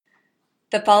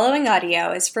The following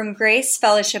audio is from Grace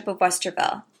Fellowship of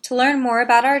Westerville. To learn more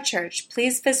about our church,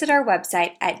 please visit our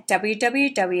website at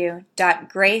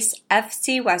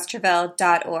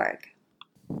www.gracefcwesterville.org.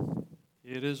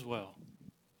 It is well.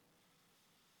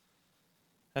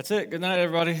 That's it. Good night,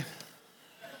 everybody.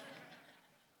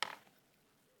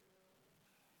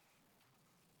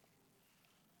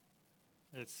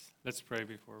 Let's pray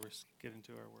before we get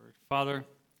into our word. Father,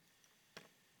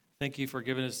 thank you for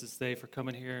giving us this day, for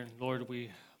coming here. And Lord, we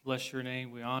bless your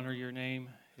name. We honor your name.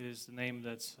 It is the name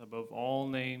that's above all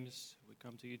names. We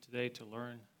come to you today to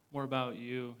learn more about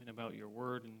you and about your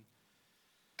word and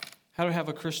how to have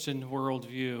a Christian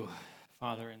worldview,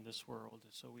 Father, in this world.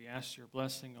 So we ask your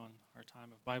blessing on our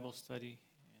time of Bible study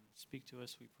and speak to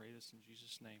us. We pray this in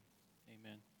Jesus' name.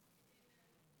 Amen.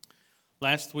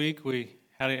 Last week we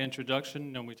had an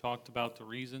introduction and we talked about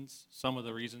some of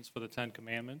the reasons for the Ten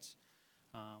Commandments.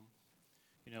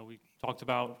 We talked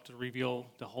about to reveal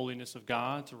the holiness of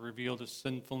God, to reveal the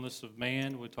sinfulness of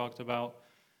man. We talked about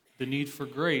the need for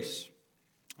grace.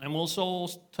 And we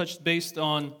also touched based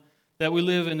on that we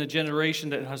live in a generation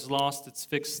that has lost its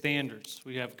fixed standards.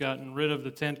 We have gotten rid of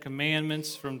the Ten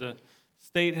Commandments from the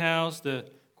state house, the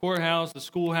courthouse, the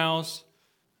schoolhouse.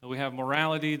 We have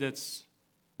morality that's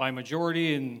by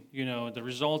majority, and the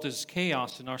result is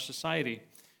chaos in our society.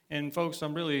 And folks,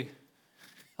 I'm really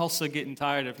also getting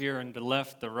tired of hearing the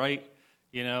left, the right,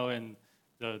 and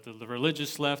the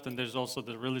religious left, and there's also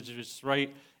the religious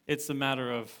right. It's a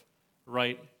matter of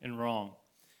right and wrong.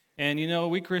 And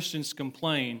we Christians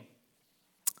complain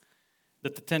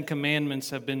that the Ten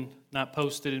Commandments have been not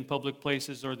posted in public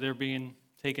places or they're being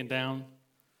taken down.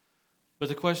 But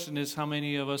the question is, how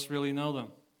many of us really know them?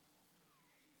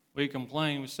 We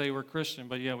complain, we say we're Christian,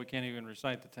 but we can't even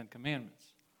recite the Ten Commandments.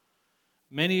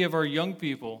 Many of our young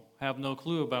people have no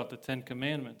clue about the Ten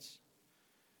Commandments.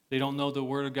 They don't know the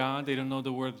Word of God. They don't know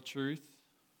the Word of truth.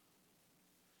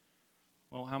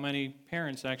 Well, how many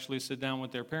parents actually sit down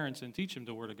with their parents and teach them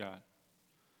the Word of God?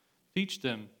 Teach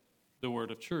them the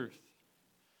Word of truth.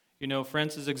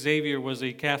 Francis Xavier was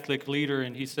a Catholic leader,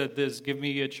 and he said this: give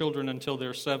me your children until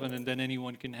they're 7, and then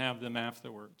anyone can have them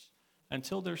afterwards.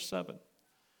 Until they're 7.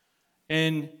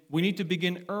 And we need to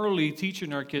begin early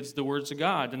teaching our kids the words of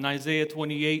God. In Isaiah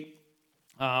 28,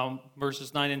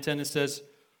 verses 9 and 10, it says,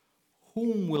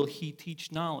 whom will he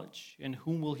teach knowledge, and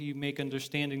whom will he make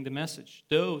understanding the message?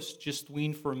 Those just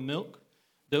weaned from milk,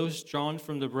 those drawn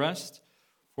from the breast.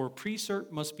 For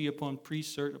precept must be upon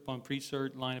precept,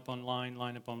 line upon line,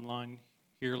 line upon line,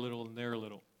 here a little and there a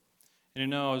little.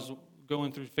 And I was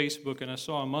going through Facebook, and I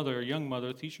saw a young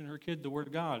mother, teaching her kid the Word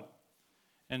of God.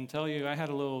 And tell you, I had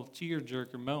a little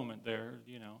tear-jerker moment there.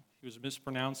 He was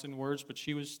mispronouncing words, but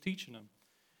she was teaching him.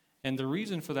 And the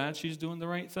reason for that, she's doing the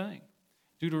right thing.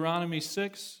 Deuteronomy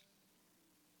 6,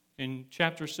 in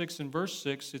chapter 6 and verse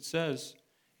 6, it says,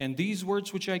 and these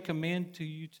words which I command to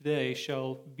you today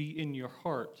shall be in your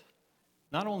heart.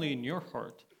 Not only in your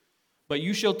heart, but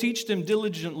you shall teach them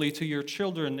diligently to your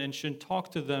children, and shall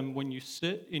talk to them when you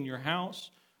sit in your house,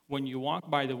 when you walk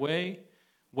by the way,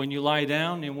 when you lie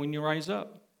down, and when you rise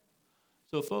up.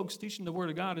 So, folks, teaching the Word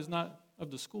of God is not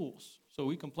of the schools. So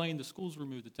we complain the schools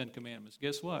removed the Ten Commandments.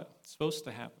 Guess what? It's supposed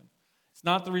to happen. It's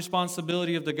not the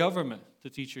responsibility of the government to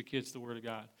teach your kids the Word of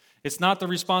God. It's not the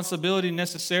responsibility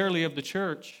necessarily of the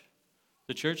church.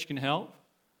 The church can help.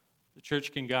 The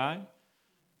church can guide.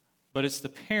 But it's the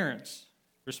parents'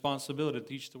 responsibility to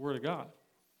teach the Word of God.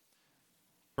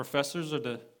 Professors are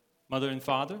the mother and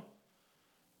father.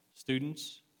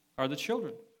 Students are the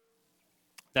children.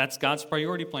 That's God's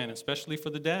priority plan, especially for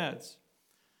the dads.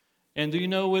 And do you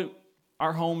know what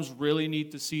our homes really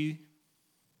need to see?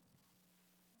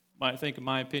 I think, in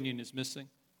my opinion, is missing.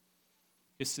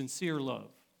 Is sincere love.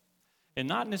 And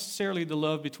not necessarily the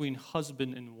love between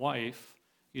husband and wife.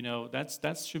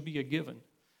 That should be a given.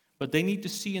 But they need to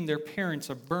see in their parents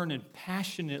a burning,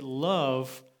 passionate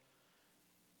love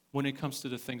when it comes to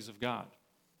the things of God.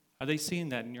 Are they seeing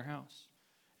that in your house?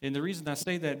 And the reason I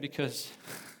say that because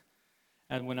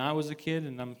and when I was a kid,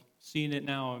 and I'm seeing it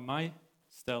now in my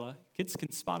Stella, kids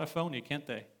can spot a phony, can't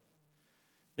they?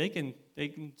 They can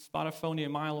spot a phony a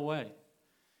mile away.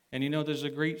 And there's a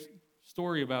great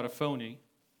story about a phony,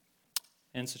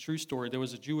 and it's a true story. There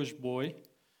was a Jewish boy.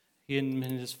 He and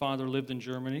his father lived in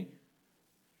Germany,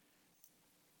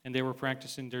 and they were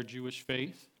practicing their Jewish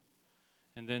faith.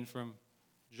 And then from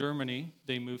Germany,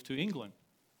 they moved to England.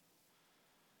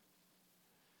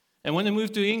 And when they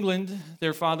moved to England,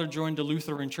 their father joined the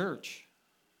Lutheran church.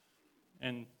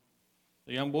 And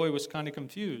the young boy was kind of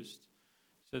confused.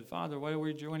 He said, Father, why are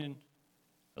we joining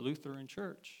a Lutheran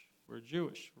church? We're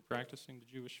Jewish. We're practicing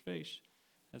the Jewish faith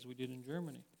as we did in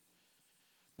Germany.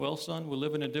 Well, son, we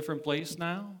live in a different place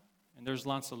now, and there's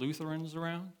lots of Lutherans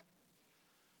around,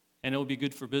 and it'll be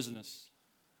good for business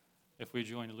if we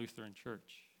join a Lutheran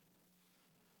church.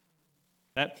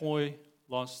 That boy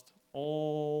lost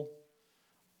all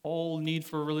need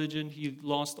for religion. He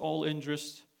lost all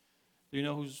interest. Do you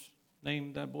know whose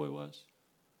name that boy was?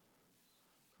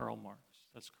 Karl Marx.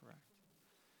 That's correct.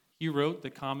 He wrote the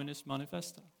Communist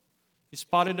Manifesto. He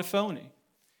spotted a phony.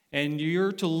 And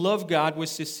you're to love God with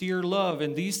sincere love.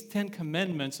 And these 10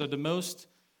 commandments are the most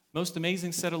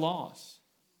amazing set of laws.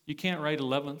 You can't write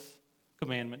 11th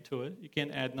commandment to it. You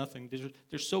can't add nothing.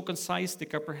 They're so concise, they're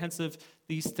comprehensive,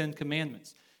 these 10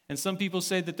 commandments. And some people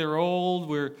say that they're old,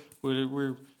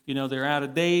 they're out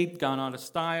of date, gone out of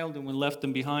style, and we left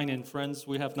them behind. And friends,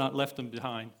 we have not left them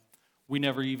behind. We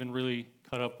never even really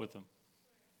caught up with them.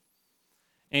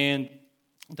 And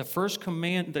the first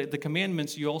command, the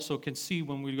commandments you also can see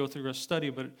when we go through our study,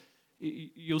 but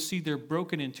you'll see they're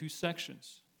broken in 2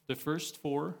 sections. The first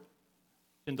 4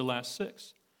 and the last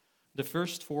 6. The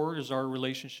first 4 is our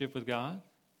relationship with God.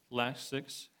 The last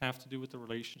 6 have to do with the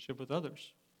relationship with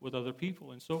others, with other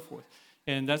people, and so forth.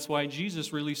 And that's why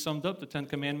Jesus really summed up the 10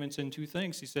 commandments in 2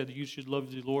 things. He said you should love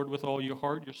the Lord with all your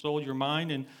heart, your soul, your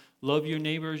mind, and love your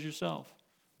neighbor as yourself.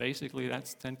 Basically,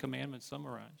 that's 10 commandments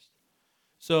summarized.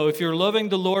 So if you're loving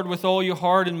the Lord with all your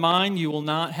heart and mind, you will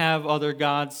not have other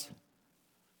gods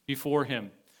before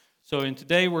him. So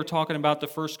today we're talking about the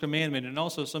first commandment. And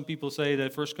also some people say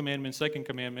that first commandment, second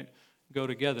commandment go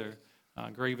together,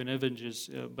 graven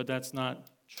images. But that's not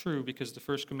true because the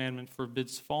first commandment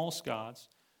forbids false gods.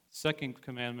 The second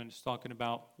commandment is talking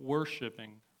about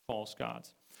worshiping false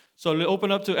gods. So to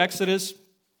open up to Exodus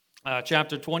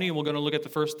chapter 20, and we're going to look at the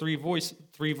first 3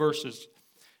 verses.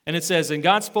 And it says, "And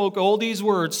God spoke all these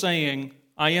words, saying,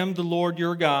 I am the Lord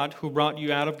your God, who brought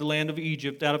you out of the land of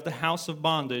Egypt, out of the house of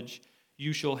bondage.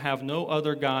 You shall have no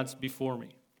other gods before me."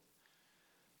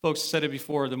 Folks said it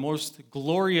before, the most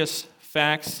glorious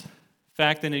fact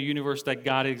in the universe that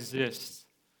God exists.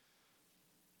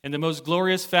 And the most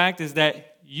glorious fact is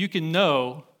that you can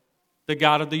know the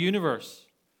God of the universe,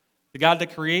 the God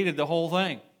that created the whole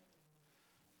thing.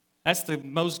 That's the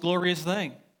most glorious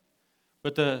thing.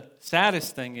 But the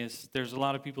saddest thing is there's a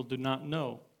lot of people who do not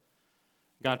know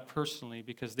God personally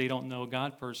because they don't know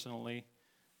God personally.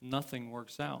 Nothing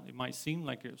works out. It might seem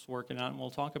like it's working out, and we'll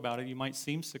talk about it. You might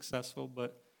seem successful,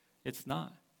 but it's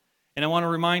not. And I want to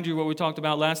remind you what we talked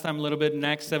about last time a little bit. In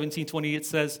Acts 17:20, it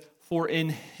says, "For in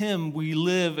him we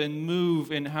live and move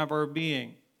and have our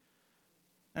being."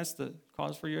 That's the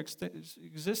cause for your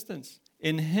existence.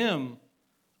 In him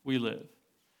we live.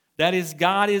 That is,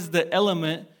 God is the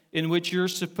element in which you're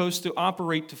supposed to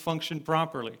operate to function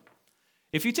properly.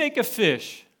 If you take a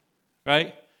fish,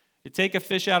 right? You take a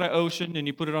fish out of the ocean and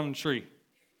you put it on a tree.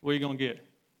 What are you going to get?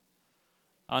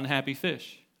 Unhappy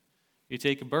fish. You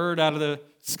take a bird out of the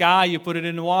sky, you put it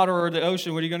in the water or the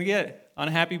ocean, what are you going to get?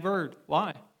 Unhappy bird.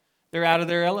 Why? They're out of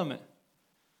their element.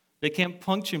 They can't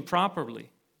function properly.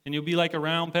 And you'll be like a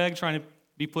round peg trying to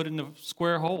be put in a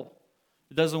square hole.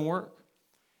 It doesn't work.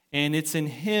 And it's in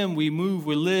him we move,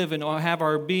 we live, and have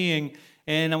our being.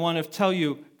 And I want to tell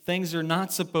you, things are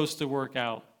not supposed to work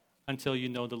out until you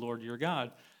know the Lord your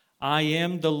God. I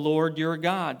am the Lord your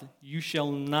God. You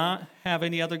shall not have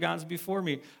any other gods before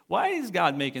me. Why is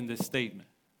God making this statement?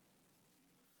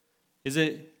 Is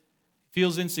it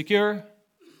feels insecure?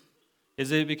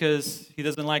 Is it because he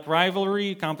doesn't like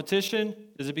rivalry, competition?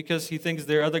 Is it because he thinks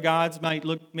their other gods might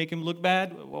make him look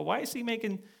bad? Well, why is he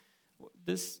making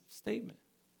this statement?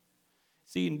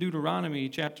 See, in Deuteronomy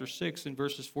chapter 6 and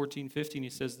verses 14, 15, he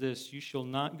says this, "You shall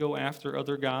not go after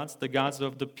other gods, the gods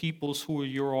of the peoples who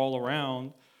you're all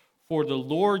around, for the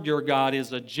Lord your God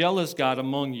is a jealous God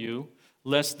among you,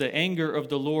 lest the anger of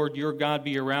the Lord your God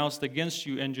be aroused against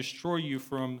you and destroy you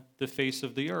from the face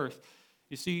of the earth."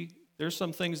 You see, there's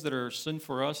some things that are sin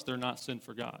for us, they're not sin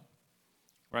for God,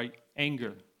 right?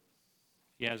 Anger.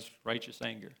 He has righteous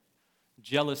anger.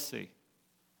 Jealousy.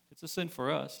 It's a sin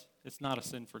for us. It's not a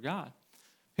sin for God.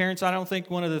 Parents, I don't think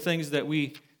one of the things that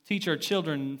we teach our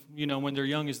children, when they're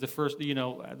young is the first,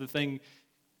 the thing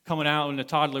coming out in a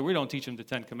toddler. We don't teach them the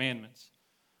 10 Commandments.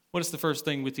 What is the first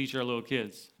thing we teach our little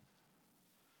kids?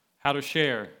 How to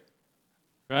share,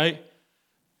 right?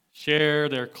 Share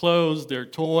their clothes, their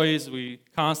toys. We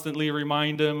constantly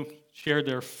remind them, share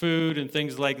their food and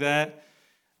things like that.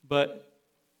 But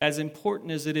as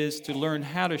important as it is to learn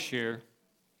how to share,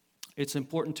 it's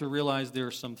important to realize there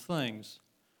are some things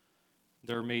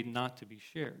that are made not to be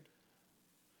shared.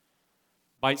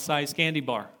 Bite-sized candy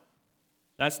bar.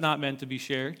 That's not meant to be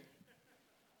shared.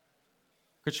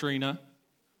 Katrina,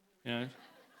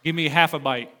 give me half a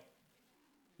bite.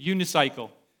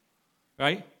 Unicycle.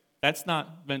 right? That's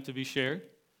not meant to be shared.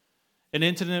 An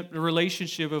intimate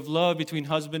relationship of love between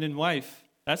husband and wife,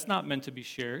 that's not meant to be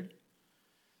shared.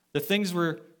 The things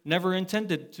were never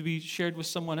intended to be shared with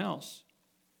someone else.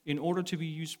 In order to be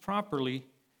used properly,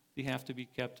 they have to be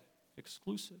kept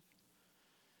exclusive.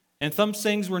 And some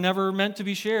things were never meant to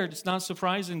be shared. It's not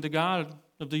surprising to God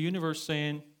of the universe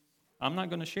saying, I'm not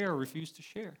going to share or refuse to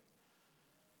share.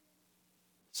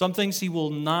 Some things he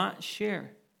will not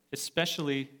share,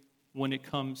 especially when it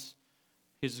comes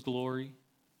his glory,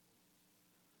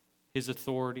 his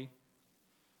authority.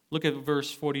 Look at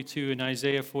verse 42 in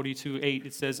Isaiah 42:8.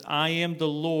 It says, I am the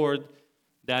Lord,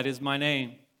 that is my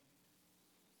name.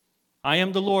 I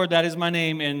am the Lord, that is my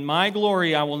name, and my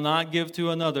glory I will not give to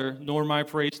another, nor my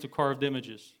praise to carved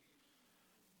images.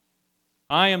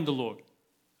 I am the Lord.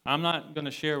 I'm not going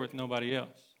to share with nobody else.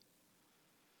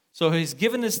 So he's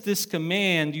given us this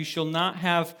command, you shall not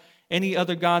have any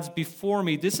other gods before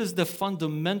me. This is the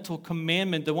fundamental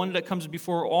commandment, the one that comes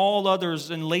before all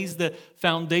others and lays the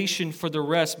foundation for the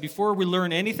rest. Before we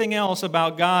learn anything else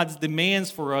about God's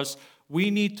demands for us, we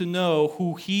need to know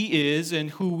who he is and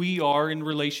who we are in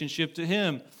relationship to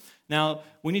him. Now,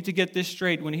 we need to get this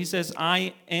straight. When he says,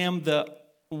 I am the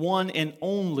one and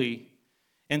only,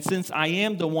 and since I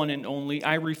am the one and only,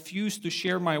 I refuse to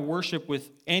share my worship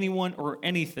with anyone or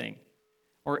anything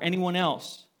or anyone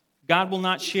else. God will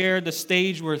not share the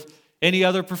stage with any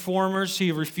other performers.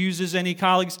 He refuses any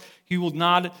colleagues. He will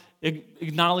not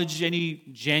acknowledge any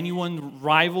genuine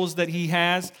rivals that he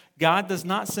has. God does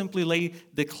not simply lay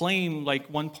the claim like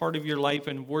one part of your life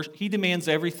and worship. He demands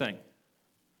everything.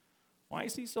 Why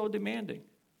is he so demanding?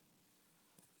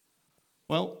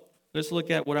 Well, let's look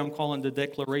at what I'm calling the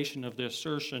declaration of the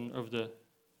assertion of the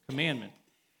commandment.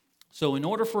 So in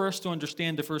order for us to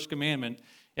understand the first commandment,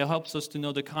 it helps us to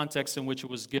know the context in which it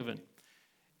was given.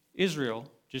 Israel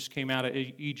just came out of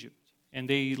Egypt, and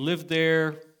they lived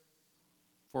there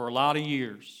for a lot of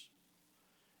years.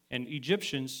 And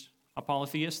Egyptians are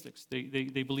polytheistics.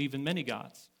 They believe in many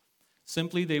gods.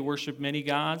 Simply, they worship many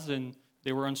gods, and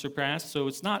they were unsurpassed. So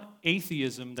it's not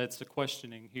atheism that's the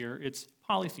questioning here. It's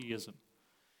polytheism.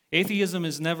 Atheism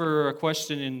is never a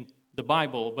question in the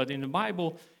Bible, but in the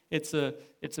Bible, it's a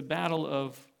battle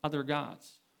of other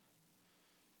gods.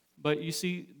 But you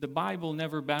see, the Bible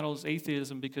never battles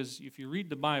atheism because if you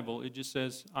read the Bible, it just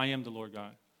says, I am the Lord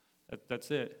God. That's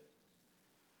it.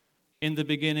 In the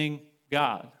beginning,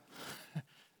 God.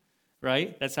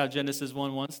 Right? That's how Genesis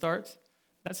 1:1 starts.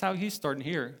 That's how he's starting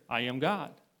here. I am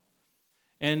God.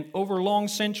 And over long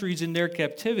centuries in their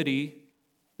captivity,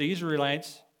 the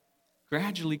Israelites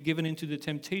gradually given into the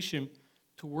temptation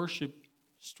to worship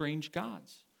strange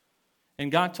gods.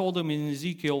 And God told them in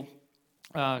Ezekiel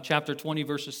chapter 20,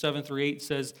 verses 7 through 8,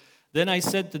 says, Then I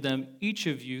said to them, each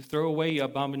of you throw away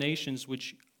abominations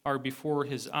which are before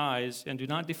his eyes, and do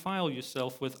not defile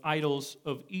yourself with idols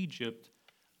of Egypt.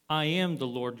 I am the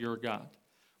Lord your God.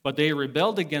 But they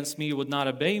rebelled against me and would not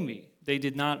obey me. They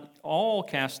did not all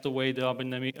cast away the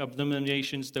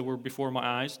abominations that were before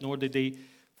my eyes, nor did they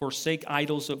forsake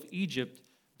idols of Egypt.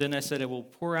 Then I said, I will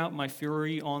pour out my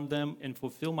fury on them and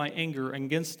fulfill my anger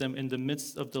against them in the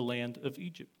midst of the land of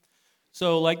Egypt.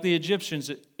 So like the Egyptians,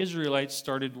 the Israelites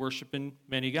started worshiping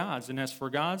many gods. And as for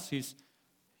gods,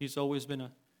 he's always been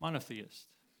a monotheist.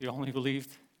 He only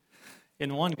believed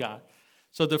in one God.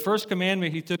 So the first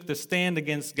commandment, he took the stand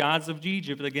against gods of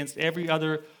Egypt, against every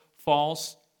other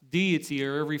false deity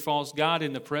or every false god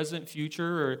in the present,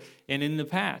 future, and in the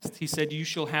past. He said, you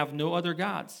shall have no other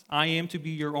gods. I am to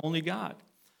be your only God.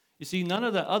 You see, none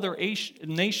of the other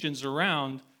nations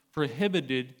around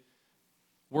prohibited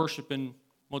worshiping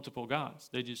multiple gods.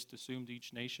 They just assumed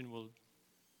each nation will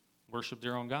worship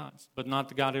their own gods, but not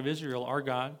the God of Israel, our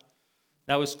God.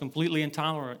 That was completely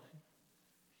intolerant.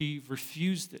 He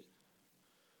refused it.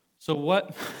 So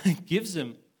what gives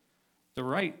him the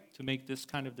right to make this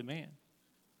kind of demand?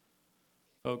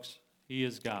 Folks, he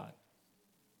is God.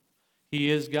 He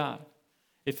is God.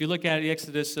 If you look at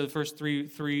Exodus, the first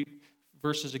three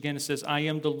verses again, it says, I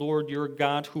am the Lord your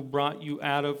God who brought you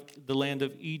out of the land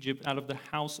of Egypt, out of the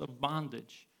house of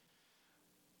bondage.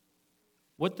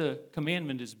 What the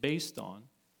commandment is based on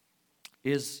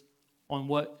is on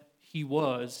what he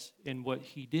was and what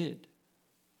he did.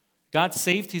 God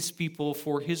saved his people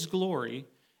for his glory,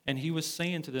 and he was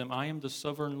saying to them, I am the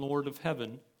sovereign Lord of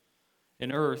heaven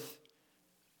and earth,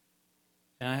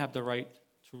 and I have the right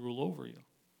to rule over you.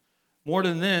 More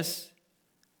than this,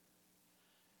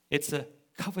 it's a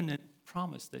covenant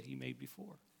promise that he made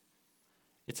before.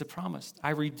 It's a promise. I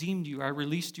redeemed you. I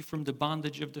released you from the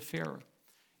bondage of the Pharaoh.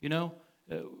 You know,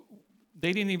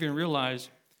 they didn't even realize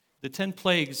the 10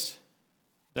 plagues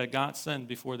that God sent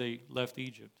before they left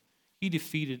Egypt. He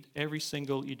defeated every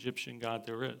single Egyptian god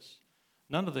there is.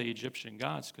 None of the Egyptian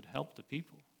gods could help the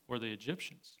people or the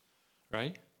Egyptians,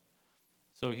 right?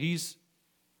 So he's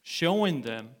showing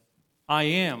them, I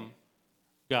am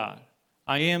God.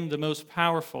 I am the most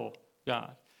powerful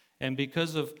God. And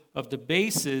because of the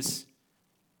basis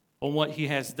on what he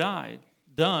has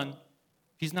done,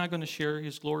 he's not going to share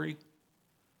his glory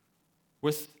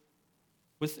with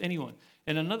anyone.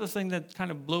 And another thing that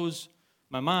kind of blows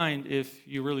my mind, if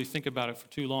you really think about it for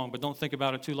too long, but don't think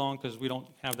about it too long because we don't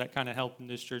have that kind of help in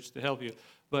this church to help you,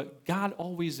 but God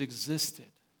always existed.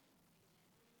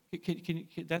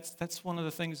 That's one of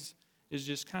the things is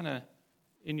just kind of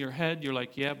in your head. You're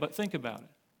like, yeah, but think about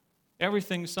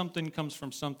it. Something comes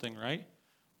from something, right?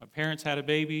 My parents had a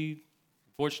baby.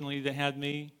 Fortunately, they had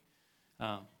me.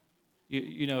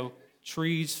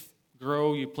 Trees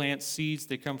grow. You plant seeds.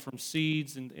 They come from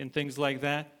seeds and things like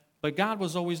that. But God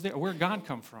was always there. Where did God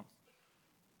come from?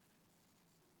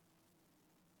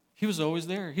 He was always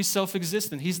there. He's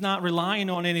self-existent. He's not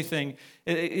relying on anything.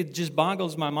 It just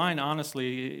boggles my mind,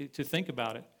 honestly, to think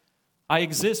about it. I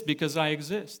exist because I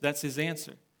exist. That's his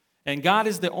answer. And God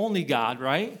is the only God,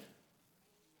 right?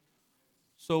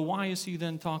 So why is he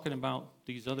then talking about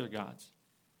these other gods?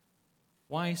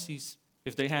 Why is he,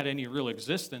 if they had any real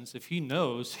existence, if he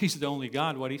knows he's the only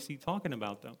God, why is he talking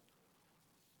about them?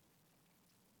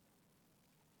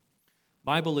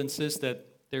 Bible insists that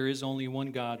there is only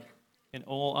one God and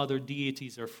all other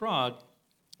deities are fraud.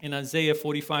 And Isaiah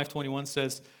 45:21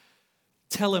 says,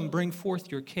 tell him, bring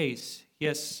forth your case.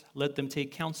 Yes, let them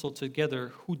take counsel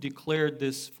together. Who declared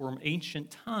this from ancient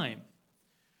time?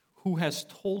 Who has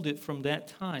told it from that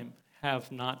time?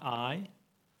 Have not I,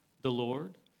 the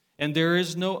Lord? And there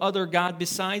is no other God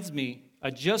besides me,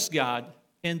 a just God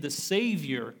and the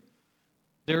Savior.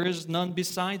 There is none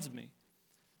besides me.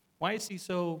 Why is he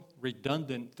so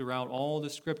redundant throughout all the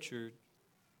Scripture?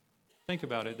 Think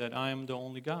about it, that I am the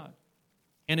only God.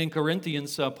 And in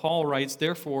Corinthians, Paul writes,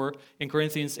 therefore, in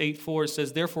Corinthians 8:4, it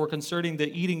says, therefore, concerning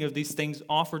the eating of these things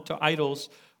offered to idols,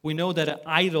 we know that an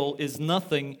idol is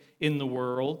nothing in the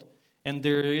world, and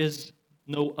there is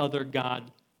no other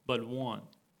God but one.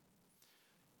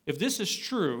 If this is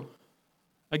true,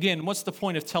 again, what's the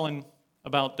point of telling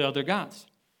about the other gods?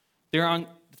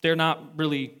 They're not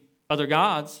really other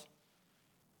gods.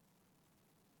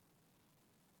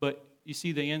 But you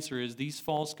see, the answer is these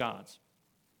false gods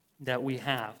that we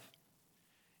have,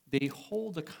 they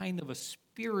hold a kind of a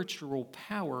spiritual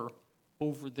power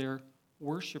over their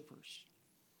worshipers.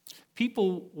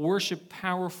 People worship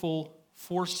powerful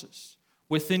forces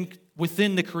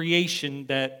within the creation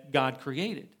that God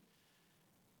created.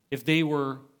 If they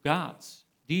were gods,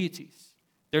 deities,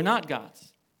 they're not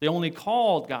gods. They're only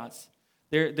called gods.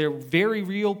 They're very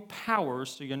real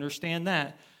powers, so you understand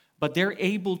that, but they're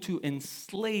able to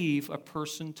enslave a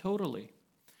person totally.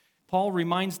 Paul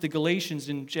reminds the Galatians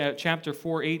in chapter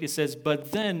 4:8, it says,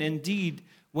 but then indeed,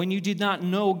 when you did not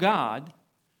know God,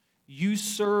 you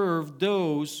served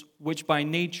those which by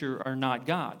nature are not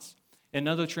gods.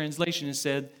 Another translation has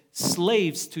said,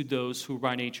 slaves to those who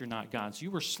by nature are not gods. You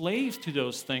were slaves to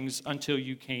those things until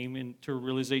you came into a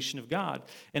realization of God.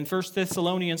 And 1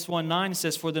 Thessalonians 1:9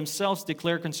 says, for themselves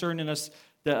declare concerning us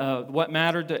what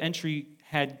matter the entry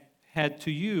had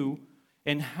to you,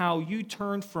 and how you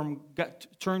turned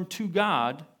to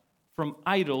God from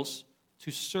idols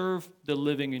to serve the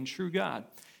living and true God.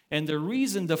 And the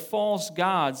reason the false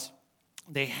gods,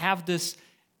 they have this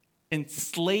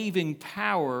enslaving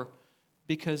power,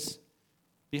 because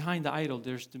behind the idol,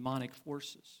 there's demonic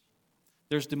forces.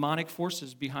 There's demonic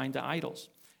forces behind the idols.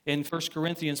 In 1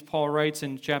 Corinthians, Paul writes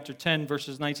in chapter 10,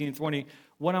 verses 19 and 20,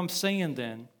 what I'm saying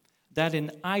then, that an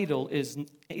idol is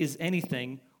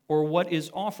anything, or what is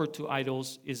offered to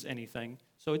idols is anything.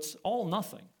 So it's all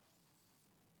nothing.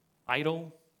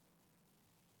 Idol,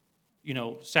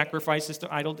 sacrifices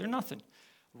to idol, they're nothing.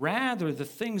 Rather, the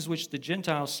things which the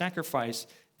Gentiles sacrifice,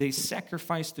 they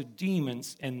sacrifice to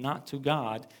demons and not to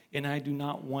God, and I do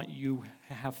not want you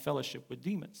to have fellowship with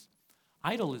demons.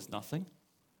 Idol is nothing,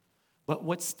 but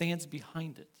what stands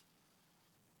behind it?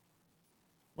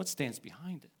 What stands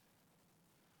behind it?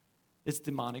 It's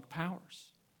demonic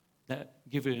powers that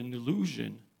give it an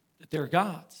illusion that they're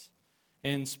gods.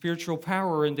 And spiritual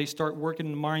power, and they start working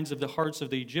in the minds of the hearts of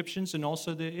the Egyptians and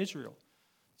also the Israel.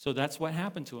 So that's what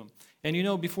happened to them.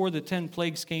 And before the 10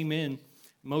 plagues came in,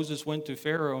 Moses went to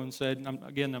Pharaoh and said,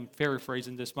 I'm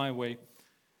paraphrasing this my way,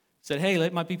 said, hey,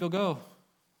 let my people go.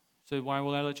 Said, why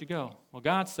will I let you go? Well,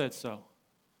 God said so.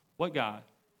 What God?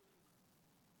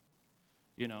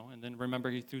 And then remember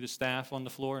he threw the staff on the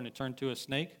floor and it turned to a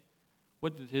snake?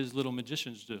 What did his little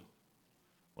magicians do?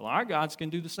 Well, our gods can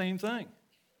do the same thing.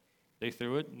 They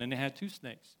threw it, and then they had 2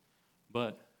 snakes.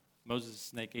 But Moses'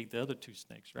 snake ate the other 2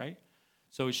 snakes, right?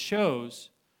 So it shows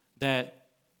that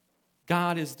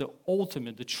God is the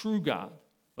ultimate, the true God.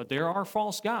 But there are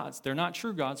false gods. They're not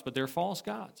true gods, but they're false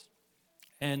gods.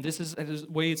 And this is the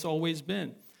way it's always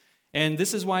been. And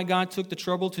this is why God took the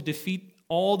trouble to defeat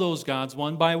all those gods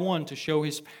one by one to show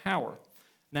his power.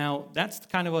 Now, that's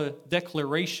kind of a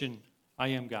declaration, I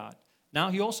am God.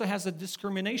 Now, he also has a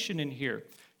discrimination in here.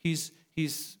 He's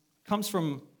comes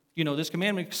from, this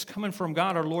commandment is coming from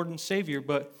God, our Lord and Savior,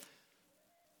 but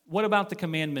what about the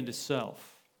commandment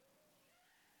itself?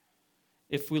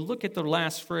 If we look at the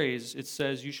last phrase, it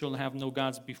says, you shall have no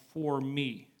gods before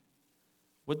me.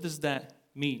 What does that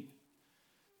mean?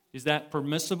 Is that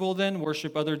permissible then,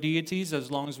 worship other deities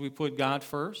as long as we put God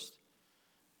first?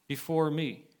 Before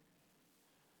me.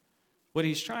 What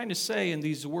he's trying to say in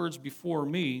these words, before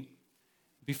me,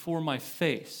 before my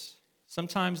face.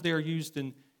 Sometimes they are used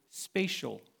in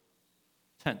spatial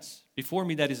tense. Before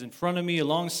me, that is in front of me,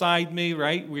 alongside me,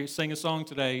 right? We sang a song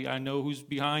today. I know who's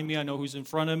behind me. I know who's in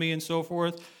front of me and so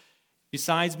forth.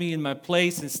 Besides me, in my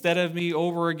place, instead of me,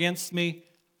 over against me.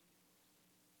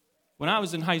 When I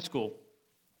was in high school,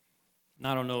 and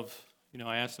I don't know if,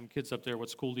 I asked some kids up there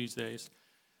what's cool these days.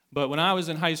 But when I was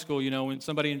in high school, when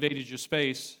somebody invaded your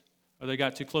space or they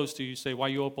got too close to you, you say, why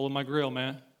you all on my grill,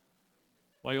 man?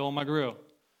 Why you all on my grill?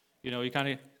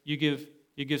 You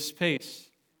give space.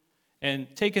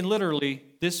 And taken literally,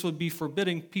 this would be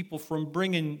forbidding people from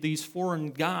bringing these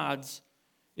foreign gods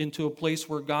into a place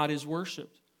where God is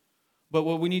worshipped. But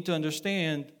what we need to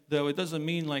understand, though, it doesn't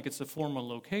mean like it's a formal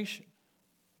location.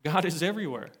 God is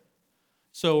everywhere.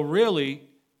 So really,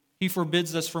 he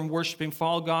forbids us from worshiping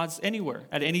false gods anywhere.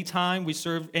 At any time we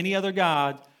serve any other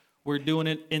god, we're doing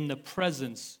it in the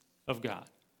presence of God.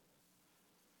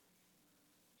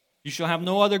 You shall have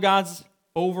no other gods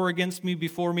over against me,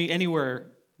 before me, anywhere,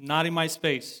 not in my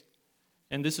space.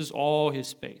 And this is all his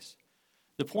space.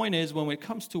 The point is, when it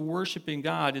comes to worshiping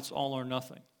God, it's all or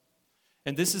nothing.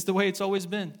 And this is the way it's always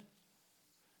been.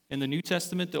 In the New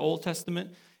Testament, the Old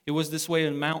Testament, it was this way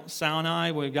in Mount Sinai,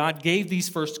 where God gave these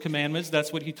first commandments.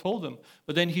 That's what he told them.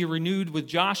 But then he renewed with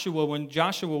Joshua when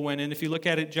Joshua went in. If you look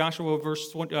at it, Joshua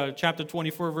chapter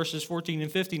 24, verses 14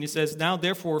 and 15, it says, now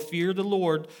therefore fear the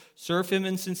Lord, serve him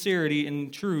in sincerity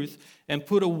and truth, and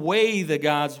put away the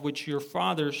gods which your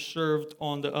fathers served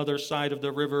on the other side of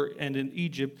the river and in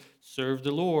Egypt. Serve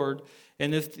the Lord.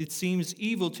 And if it seems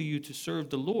evil to you to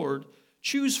serve the Lord,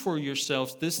 choose for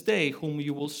yourselves this day whom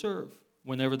you will serve.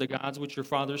 Whenever the gods which your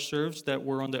fathers served that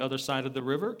were on the other side of the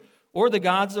river, or the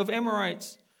gods of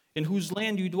Amorites, in whose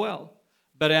land you dwell.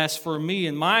 But as for me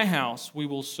and my house, we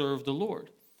will serve the Lord.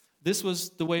 This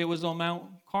was the way it was on Mount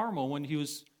Carmel when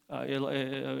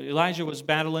Elijah was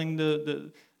battling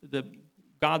the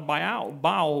god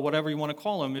Baal, whatever you want to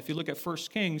call him. If you look at 1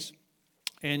 Kings,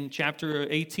 in chapter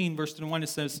 18, verse 1, it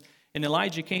says, and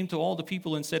Elijah came to all the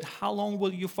people and said, how long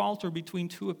will you falter between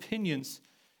 2 opinions?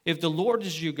 If the Lord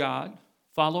is your God,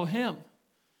 follow him.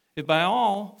 If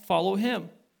Baal, follow him.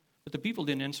 But the people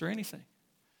didn't answer anything.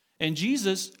 And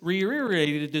Jesus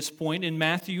reiterated this point in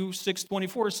Matthew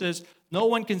 6:24. It says, no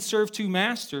one can serve 2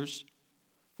 masters,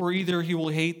 for either he will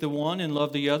hate the one and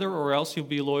love the other, or else he'll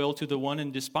be loyal to the one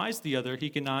and despise the other. He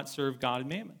cannot serve God and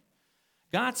mammon.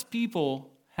 God's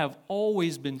people have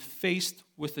always been faced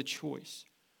with a choice.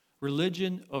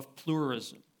 Religion of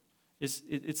pluralism.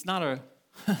 It's not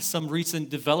some recent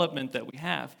development that we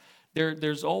have.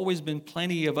 There's always been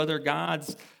plenty of other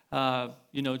gods,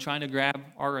 trying to grab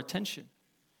our attention.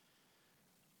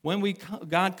 When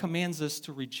God commands us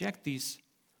to reject these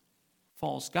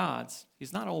false gods,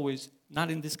 he's not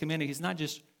in this commandment, he's not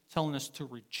just telling us to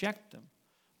reject them,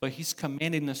 but he's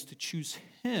commanding us to choose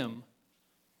him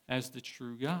as the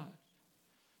true God.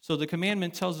 So the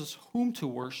commandment tells us whom to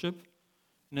worship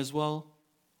and as well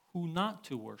who not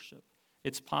to worship.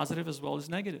 It's positive as well as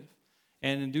negative.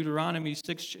 And in Deuteronomy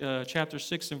chapter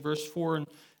 6 and verse 4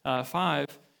 and 5,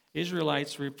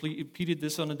 Israelites repeated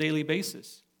this on a daily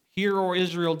basis. Hear, O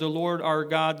Israel, the Lord our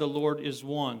God, the Lord is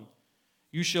one.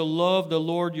 You shall love the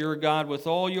Lord your God with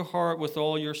all your heart, with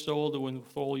all your soul, and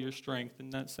with all your strength.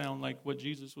 Doesn't that sound like what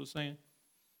Jesus was saying?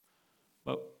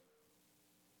 But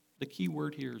the key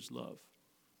word here is love.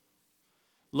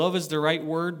 Love is the right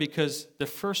word because the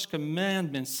first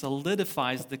commandment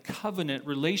solidifies the covenant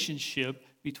relationship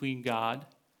between God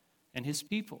and his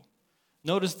people.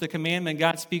 Notice the commandment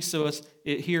God speaks to us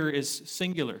here is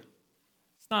singular.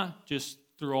 It's not just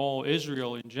through all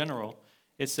Israel in general.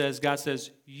 God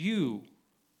says, you,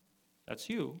 that's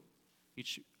you,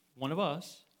 each one of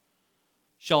us,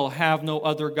 shall have no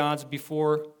other gods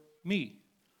before me.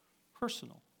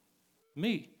 personal.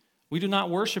 Me. We do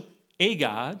not worship a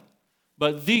God,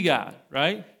 but the God,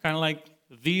 right? Kind of like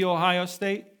the Ohio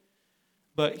State.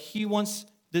 But he wants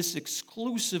this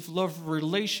exclusive love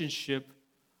relationship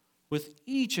with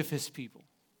each of his people.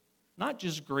 Not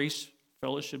just Grace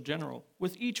Fellowship General,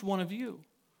 with each one of you.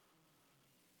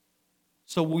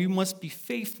 So we must be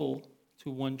faithful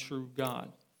to one true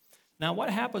God. Now,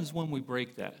 what happens when we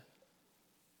break that?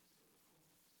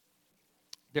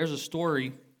 There's a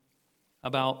story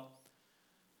about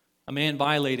a man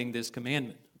violating this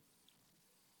commandment.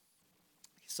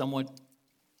 Someone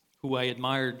who I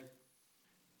admired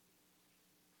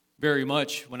very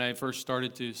much when I first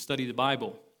started to study the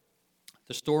Bible.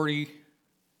 The story,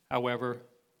 however,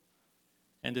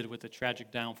 ended with the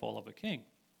tragic downfall of a king.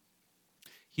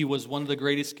 He was one of the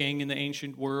greatest kings in the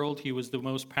ancient world. He was the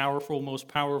most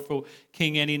powerful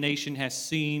king any nation has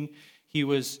seen. He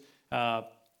was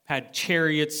had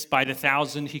chariots by the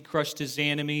thousand. He crushed his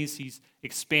enemies. He's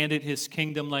expanded his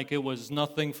kingdom like it was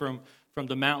nothing, from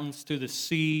the mountains to the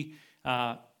sea.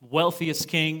 Wealthiest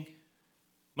king,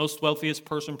 most wealthiest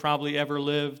person probably ever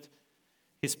lived.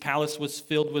 His palace was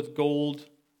filled with gold,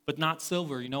 but not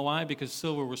silver. You know why? Because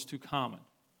silver was too common.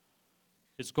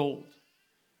 It's gold.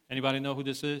 Anybody know who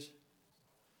this is?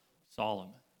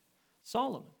 Solomon.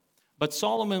 But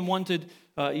Solomon wanted,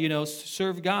 to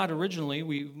serve God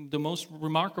originally. The most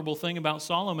remarkable thing about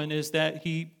Solomon is that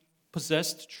he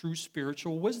possessed true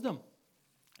spiritual wisdom.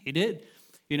 He did.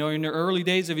 In the early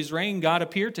days of his reign, God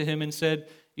appeared to him and said,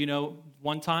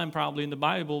 one time probably in the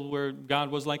Bible where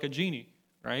God was like a genie,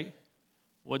 right?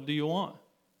 What do you want?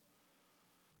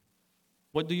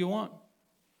 What do you want?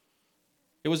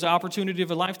 It was the opportunity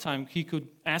of a lifetime. He could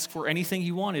ask for anything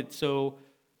he wanted. So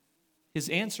his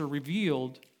answer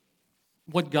revealed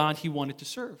what God he wanted to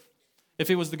serve. If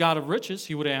it was the God of riches,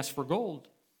 he would ask for gold.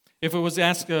 If it was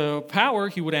ask power,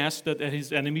 he would ask that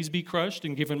his enemies be crushed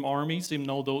and give him armies and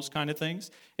all those kind of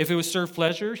things. If it was serve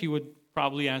pleasure, he would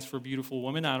probably ask for a beautiful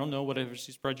woman. I don't know whatever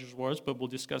his pleasures was, but we'll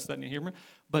discuss that in here.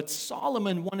 But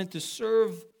Solomon wanted to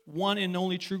serve one and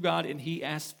only true God, and he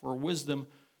asked for wisdom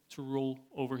to rule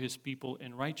over his people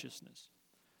in righteousness.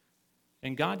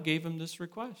 And God gave him this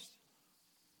request.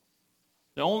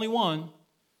 The only one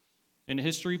in the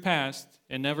history past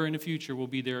and never in the future will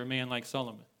be there a man like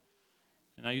Solomon.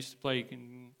 And I used to play,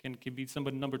 can be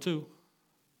somebody number two.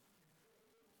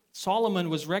 Solomon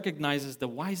was recognized as the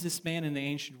wisest man in the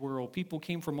ancient world. People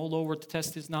came from all over to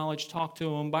test his knowledge, talk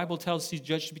to him. The Bible tells he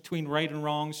judged between right and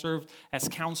wrong, served as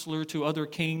counselor to other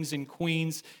kings and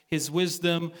queens. His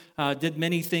wisdom did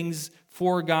many things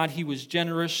for God. He was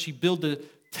generous. He built a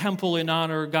temple in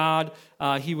honor of God.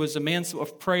 He was a man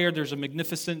of prayer. There's a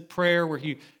magnificent prayer where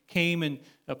he came and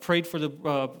prayed for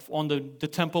on the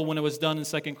temple when it was done in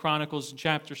 2 Chronicles in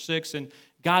chapter 6. And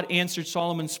God answered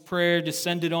Solomon's prayer,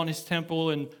 descended on his temple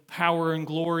in power and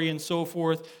glory and so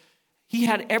forth. He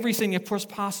had everything a person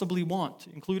possibly want,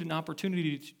 including an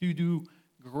opportunity to do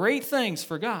great things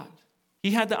for God.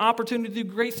 He had the opportunity to do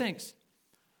great things,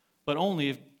 but only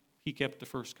if he kept the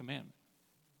first commandment.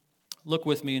 Look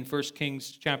with me in 1 Kings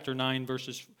chapter 9,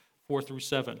 verses 4 through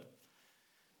 7.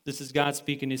 This is God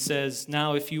speaking. It says,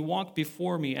 "Now if you walk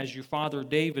before me as your father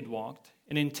David walked,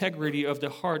 in integrity of the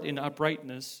heart and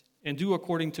uprightness, and do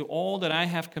according to all that I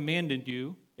have commanded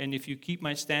you, and if you keep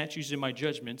my statutes and my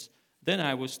judgments, then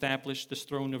I will establish the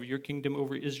throne of your kingdom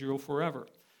over Israel forever,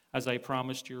 as I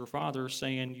promised your father,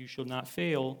 saying, you shall not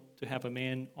fail to have a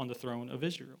man on the throne of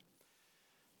Israel.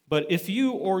 But if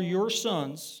you or your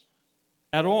sons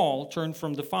at all turn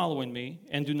from the following me,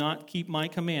 and do not keep my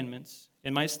commandments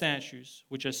and my statutes,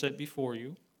 which I set before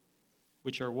you,"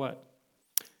 which are what?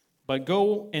 "But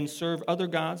go and serve other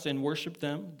gods and worship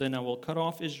them, then I will cut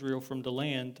off Israel from the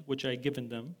land which I have given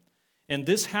them. And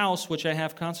this house which I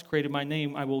have consecrated my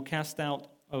name, I will cast out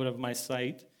of my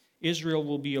sight. Israel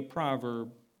will be a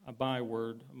proverb, a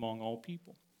byword among all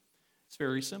people." It's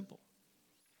very simple.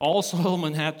 All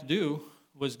Solomon had to do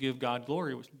was give God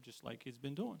glory, just like he's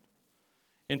been doing.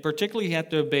 And particularly, he had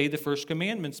to obey the first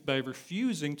commandments by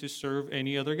refusing to serve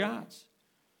any other gods.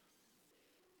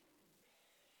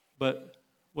 But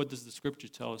what does the scripture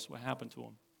tell us what happened to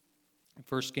him? In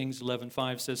 1 Kings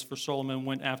 11:5 says, "For Solomon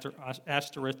went after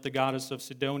Ashtoreth, the goddess of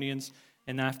Sidonians,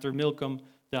 and after Milcom,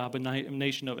 the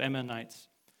abomination of Ammonites."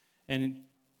 And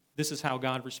this is how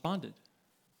God responded.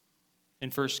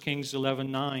 In 1 Kings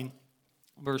 11:9,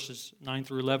 verses 9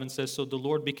 through 11 says, "So the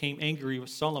Lord became angry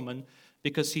with Solomon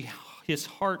because his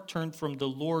heart turned from the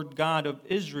Lord God of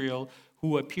Israel,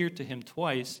 who appeared to him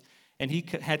twice, and he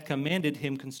had commanded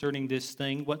him concerning this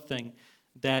thing." What thing?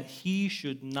 "That he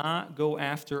should not go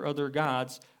after other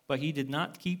gods, but he did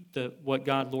not keep what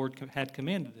God Lord had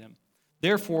commanded him.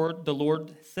 Therefore, the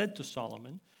Lord said to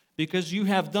Solomon, because you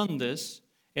have done this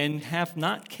and have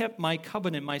not kept my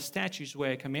covenant, my statutes, the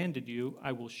way I commanded you,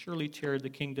 I will surely tear the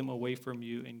kingdom away from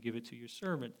you and give it to your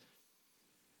servant.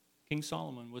 King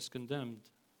Solomon was condemned,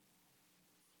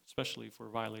 especially for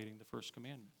violating the first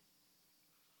commandment.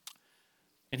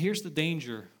 And here's the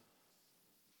danger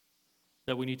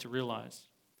that we need to realize.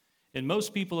 And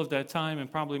most people of that time,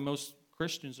 and probably most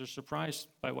Christians, are surprised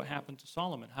by what happened to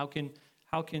Solomon. How can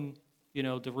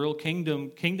the real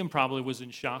kingdom probably was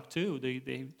in shock too.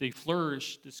 They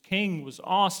flourished. This king was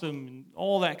awesome and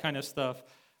all that kind of stuff.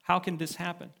 How can this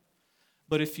happen?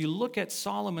 But if you look at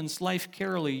Solomon's life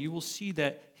carefully, you will see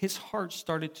that his heart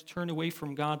started to turn away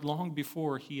from God long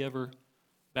before he ever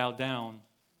bowed down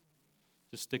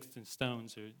to sticks and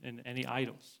stones and any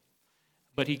idols.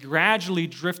 But he gradually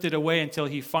drifted away until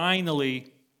he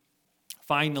finally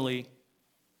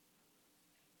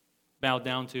bowed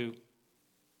down to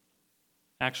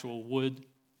actual wood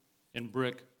and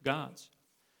brick gods.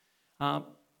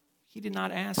 He did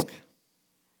not ask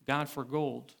God for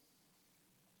gold,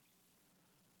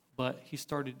 but he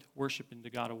started worshiping the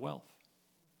God of wealth.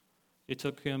 It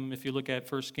took him, if you look at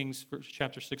 1 Kings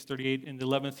chapter 6:38, in the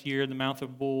 11th year, in the month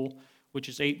of Bul, which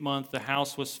is 8 months, the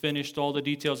house was finished, all the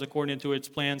details according to its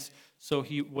plans. So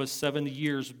he was 7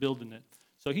 years building it.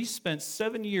 So he spent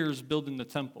 7 years building the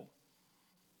temple.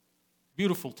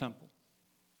 Beautiful temple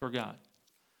for God.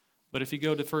 But if you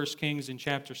go to 1 Kings in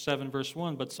chapter 7, verse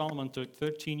 1, but Solomon took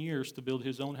 13 years to build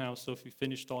his own house, so he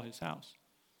finished all his house.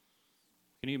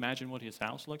 Can you imagine what his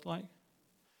house looked like?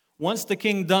 Once the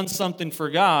king done something for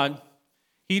God,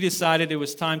 he decided it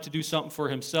was time to do something for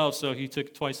himself, so he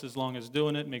took twice as long as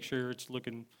doing it, make sure it's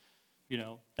looking,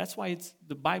 That's why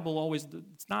the Bible always,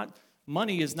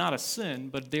 money is not a sin,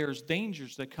 but there's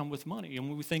dangers that come with money. And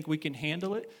when we think we can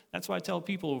handle it, that's why I tell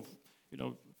people,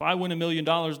 if I win $1 million,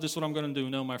 this is what I'm going to do.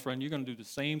 No, my friend, you're going to do the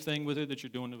same thing with it that you're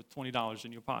doing with $20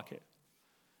 in your pocket.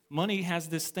 Money has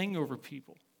this thing over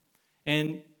people.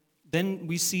 And then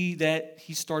we see that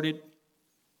he started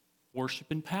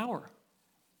worshiping power.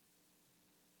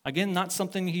 Again, not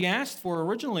something he asked for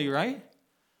originally, right?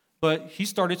 But he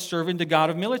started serving the God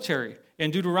of military.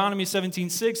 In Deuteronomy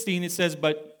 17:16, it says,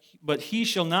 But he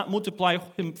shall not multiply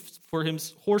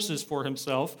horses for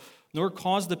himself, nor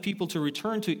cause the people to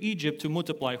return to Egypt to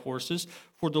multiply horses,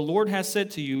 for the Lord has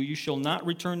said to you, you shall not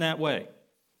return that way.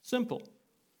 Simple.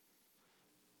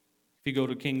 If you go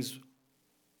to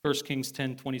 1 Kings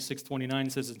 10, 26, 29,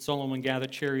 it says, And Solomon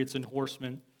gathered chariots and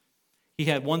horsemen. He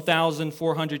had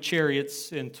 1,400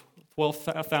 chariots and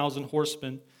 12,000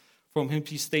 horsemen, from whom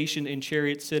he stationed in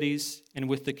chariot cities and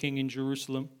with the king in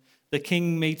Jerusalem. The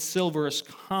king made silver as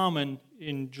common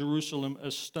in Jerusalem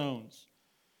as stones.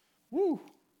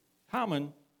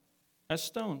 Common as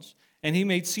stones. And he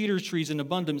made cedar trees in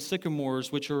abundance,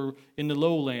 sycamores, which are in the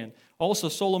lowland. Also,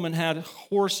 Solomon had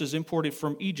horses imported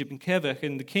from Egypt and Kevech,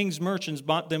 and the king's merchants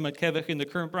bought them at Kevech in the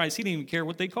current price. He didn't even care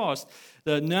what they cost.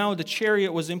 Now the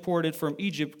chariot was imported from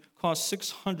Egypt, cost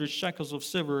 600 shekels of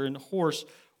silver, and horse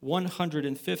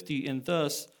 150, and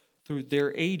thus, through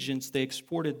their agents, they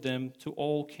exported them to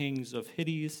all kings of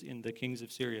Hittites and the kings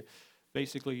of Syria.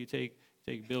 Basically, you take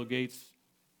Bill Gates,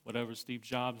 whatever, Steve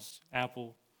Jobs,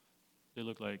 Apple, they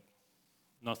look like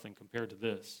nothing compared to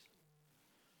this.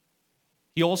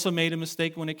 He also made a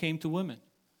mistake when it came to women.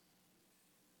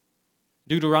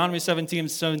 Deuteronomy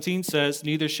 17:17 says,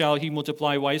 Neither shall he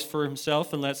multiply wives for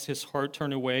himself unless his heart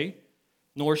turn away,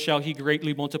 nor shall he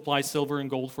greatly multiply silver and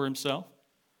gold for himself.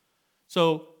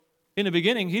 So, in the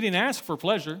beginning, he didn't ask for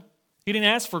pleasure. He didn't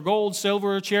ask for gold,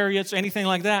 silver, chariots, anything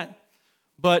like that.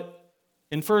 But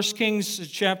in 1 Kings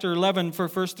chapter 11, for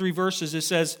first 3 verses, it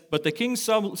says, But the king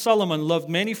Solomon loved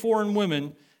many foreign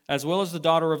women, as well as the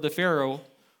daughter of the Pharaoh,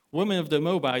 women of the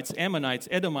Moabites, Ammonites,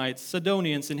 Edomites,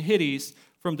 Sidonians, and Hittites,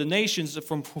 from the nations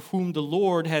from whom the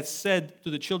Lord had said to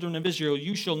the children of Israel,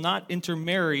 You shall not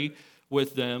intermarry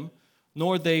with them,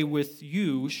 nor they with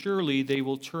you. Surely they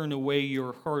will turn away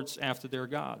your hearts after their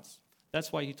gods.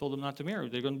 That's why he told them not to marry.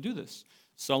 They're going to do this.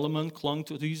 Solomon clung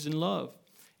to these in love.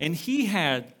 And he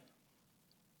had,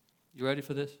 you ready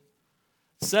for this?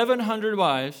 700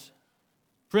 wives,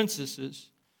 princesses,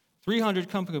 300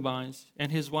 concubines,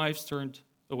 and his wives turned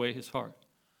away his heart.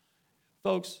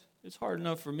 Folks, it's hard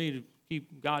enough for me to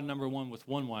keep God number one with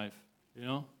one wife,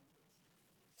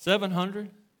 700?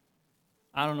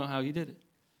 I don't know how he did it.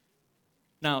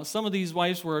 Now, some of these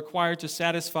wives were acquired to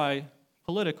satisfy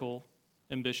political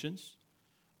ambitions,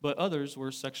 but others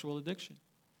were sexual addiction.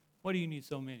 Why do you need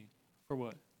so many? For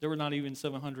what? There were not even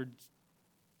 700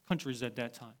 countries at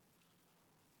that time.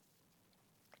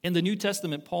 In the New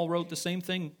Testament, Paul wrote the same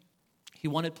thing. He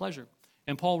wanted pleasure.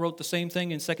 And Paul wrote the same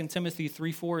thing in 2 Timothy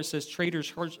 3:4. It says,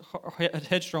 traitors,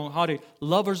 headstrong, haughty,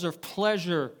 lovers of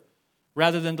pleasure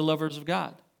rather than the lovers of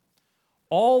God.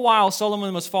 All while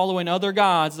Solomon was following other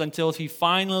gods until he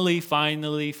finally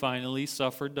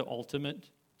suffered the ultimate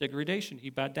degradation. He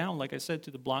bowed down, like I said,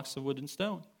 to the blocks of wood and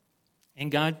stone.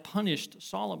 And God punished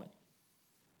Solomon.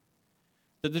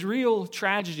 The real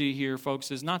tragedy here,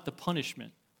 folks, is not the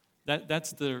punishment.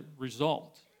 That's the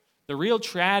result. The real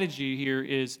tragedy here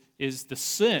is the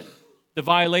sin, the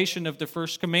violation of the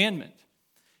first commandment.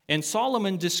 And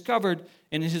Solomon discovered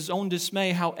in his own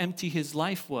dismay how empty his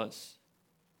life was.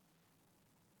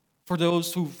 For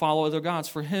those who follow other gods,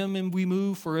 for him and we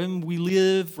move, for him we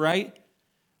live, right?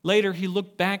 Later he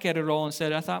looked back at it all and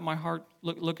said, I thought my heart,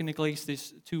 look in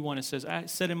Ecclesiastes 2:1, it says, I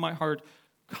said in my heart,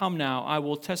 come now, I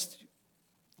will test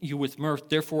you with mirth,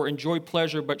 therefore enjoy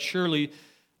pleasure, but surely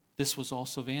this was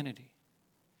also vanity.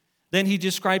 Then he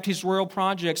described his royal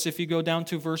projects. If you go down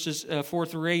to verses 4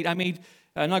 through 8, I'm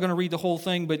not going to read the whole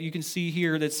thing, but you can see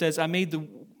here that says, I made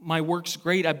my works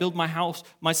great. I built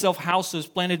myself houses,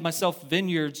 planted myself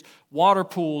vineyards, water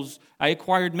pools. I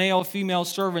acquired male, female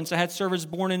servants. I had servants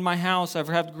born in my house. I've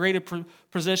had great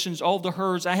possessions, all the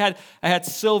herds. I had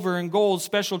silver and gold,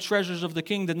 special treasures of the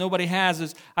king that nobody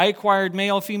has. I acquired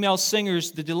male, female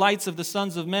singers, the delights of the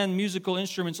sons of men, musical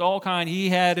instruments, all kind. He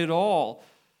had it all.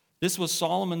 This was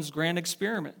Solomon's grand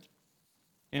experiment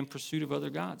in pursuit of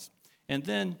other gods. And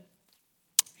then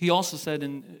he also said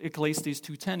in Ecclesiastes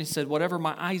 2:10, he said, whatever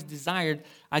my eyes desired,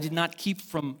 I did not keep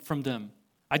from them.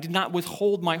 I did not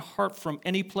withhold my heart from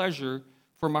any pleasure,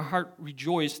 for my heart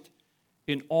rejoiced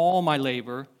in all my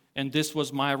labor, and this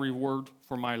was my reward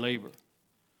for my labor.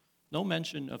 No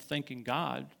mention of thanking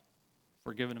God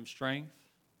for giving him strength,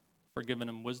 for giving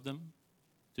him wisdom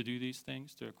to do these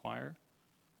things, to acquire.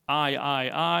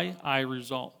 I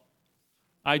result.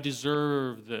 I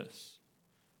deserve this.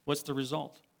 What's the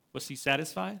result? Was he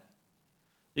satisfied?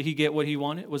 Did he get what he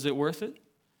wanted? Was it worth it?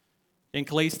 In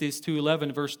Ecclesiastes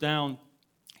 2:11, verse down,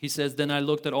 he says, then I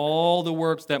looked at all the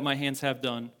works that my hands have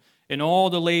done, and all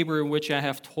the labor in which I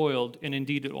have toiled, and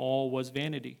indeed it all was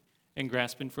vanity and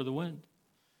grasping for the wind.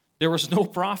 There was no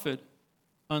profit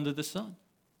under the sun.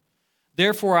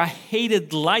 Therefore, I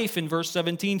hated life, in verse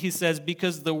 17, he says,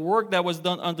 because the work that was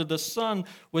done under the sun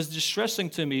was distressing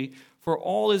to me, for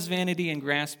all is vanity and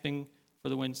grasping for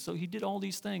the wind. So he did all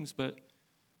these things, but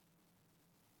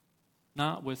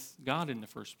not with God in the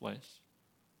first place.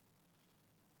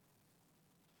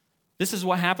 This is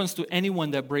what happens to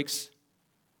anyone that breaks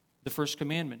the first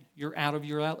commandment. You're out of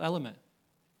your element.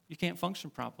 You can't function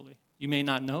properly. You may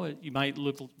not know it. You might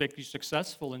look like you're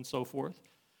successful and so forth.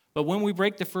 But when we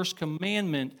break the first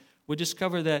commandment, we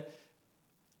discover that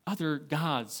other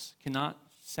gods cannot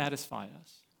satisfy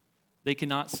us. They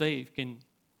cannot save. Can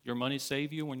your money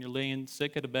save you when you're laying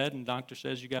sick at a bed and the doctor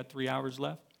says you got 3 hours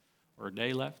left or a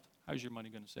day left? How's your money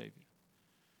going to save you?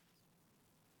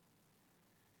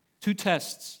 2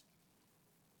 tests,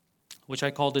 which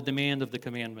I call the demand of the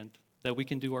commandment, that we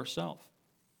can do ourselves.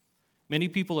 Many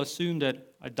people assume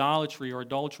that idolatry or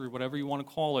adultery, whatever you want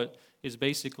to call it, is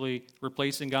basically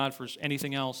replacing God for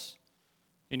anything else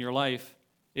in your life.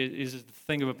 It is a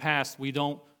thing of the past. We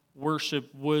don't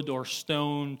worship wood or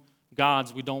stone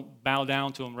gods. We don't bow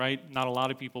down to them, right? Not a lot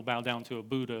of people bow down to a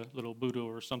Buddha, little Buddha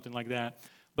or something like that.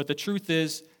 But the truth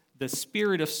is, the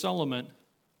spirit of Solomon,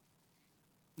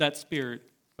 that spirit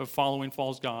of following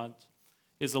false gods,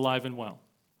 is alive and well.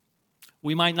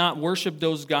 We might not worship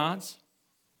those gods,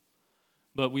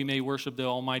 but we may worship the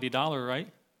almighty dollar,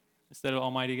 right? Instead of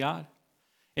almighty God.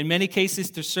 In many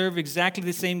cases, to serve exactly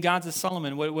the same gods as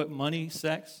Solomon. What money,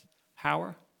 sex,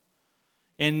 power?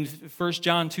 In 1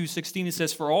 John 2:16, it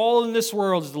says, for all in this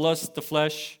world is the lust of the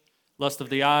flesh, lust of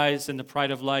the eyes, and the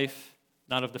pride of life,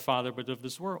 not of the Father, but of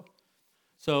this world.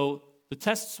 So the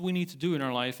tests we need to do in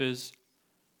our life is,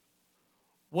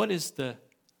 what is the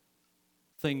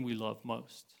thing we love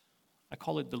most? I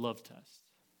call it the love test.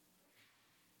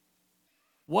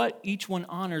 What each one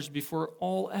honors before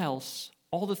all else,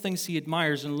 all the things he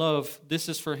admires and loves, this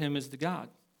is for him as the God.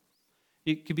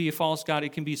 It could be a false god.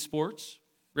 It can be sports,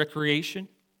 recreation.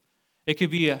 It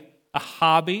could be a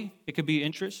hobby. It could be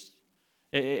interest.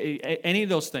 Any of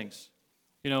those things.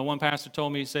 You know, one pastor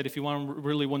told me, he said, if you want to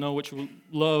really know what you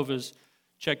love is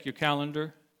check your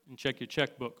calendar and check your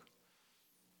checkbook.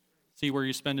 See where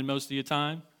you're spending most of your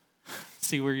time.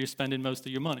 See where you're spending most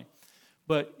of your money.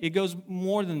 But it goes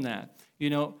more than that. You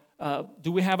know,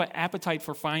 do we have an appetite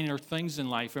for finer things in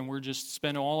life and we're just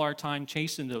spending all our time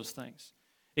chasing those things?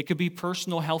 It could be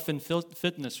personal health and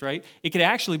fitness, right? It could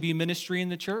actually be ministry in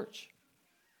the church.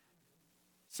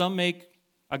 Some make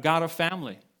a God of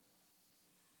family.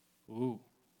 Ooh,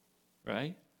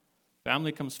 right?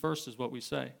 Family comes first is what we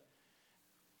say.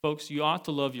 Folks, you ought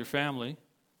to love your family.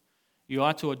 You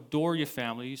ought to adore your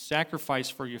family. You sacrifice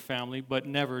for your family, but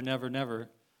never, never, never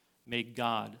make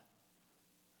God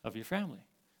of your family.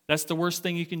 That's the worst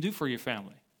thing you can do for your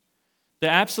family. The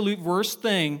absolute worst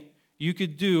thing you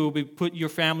could do would be put your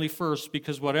family first,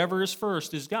 because whatever is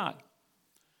first is God.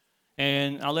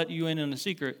 And I'll let you in on a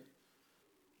secret.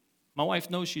 My wife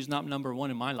knows she's not number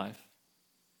one in my life.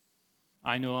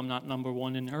 I know I'm not number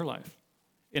one in her life.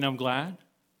 And I'm glad.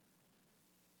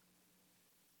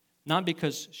 Not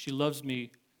because she loves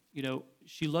me,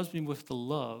 she loves me with the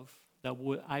love that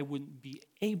I wouldn't be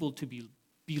able to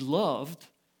be loved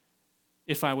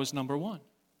if I was number one.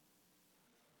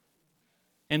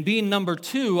 And being number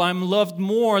two, I'm loved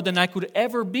more than I could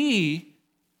ever be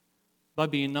by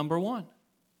being number one.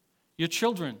 Your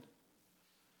children,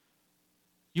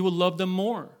 you will love them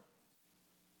more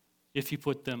if you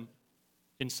put them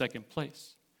in second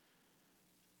place.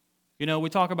 We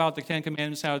talk about the Ten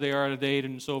Commandments, how they are to date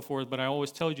and so forth, but I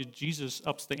always tell you, Jesus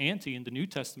ups the ante in the New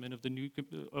Testament of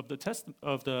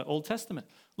the Old Testament.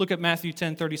 Look at Matthew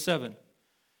 10:37.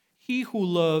 He who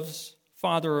loves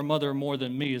father or mother more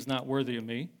than me is not worthy of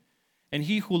me, and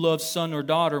he who loves son or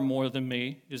daughter more than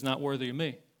me is not worthy of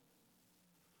me.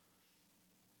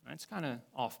 That's kind of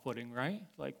off-putting, right?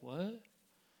 Like, what?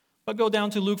 But go down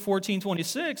to Luke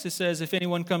 14:26. It says, if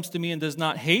anyone comes to me and does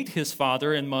not hate his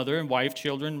father and mother and wife,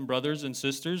 children, and brothers and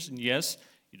sisters, and yes,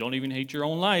 you don't even hate your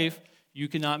own life, you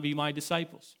cannot be my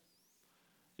disciples.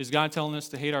 Is God telling us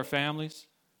to hate our families,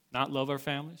 not love our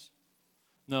families?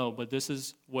 No, but this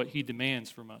is what he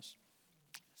demands from us.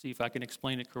 See if I can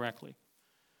explain it correctly.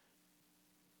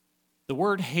 The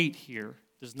word hate here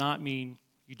does not mean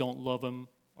you don't love them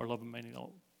or love them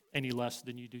any less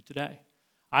than you do today.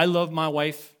 I love my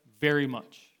wife very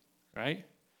much, right?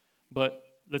 But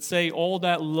let's say all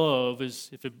that love is,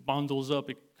 if it bundles up,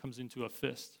 it comes into a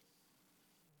fist.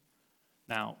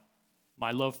 Now,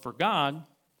 my love for God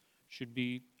should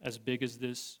be as big as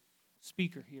this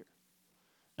speaker here.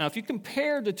 Now, if you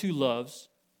compare the two loves,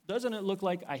 doesn't it look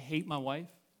like I hate my wife?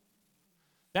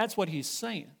 That's what he's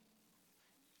saying.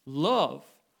 Love.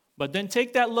 But then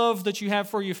take that love that you have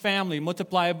for your family,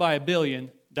 multiply it by 1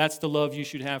 billion. That's the love you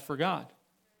should have for God.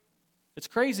 It's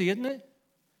crazy, isn't it?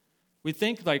 We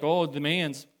think like,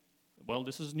 demands. Well,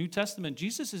 this is New Testament.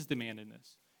 Jesus is demanding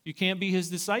this. You can't be his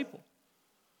disciple.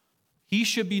 He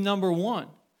should be number one.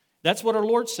 That's what our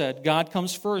Lord said. God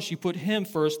comes first. You put him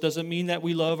first. Doesn't mean that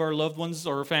we love our loved ones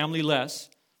or our family less.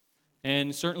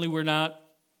 And certainly we're not,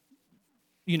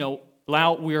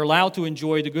 we're allowed to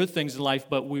enjoy the good things in life,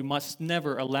 but we must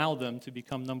never allow them to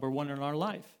become number one in our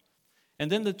life. And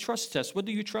then the trust test. What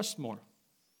do you trust more?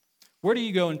 Where do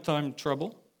you go in time of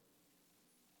trouble?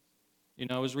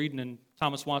 I was reading, and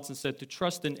Thomas Watson said, to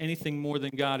trust in anything more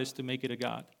than God is to make it a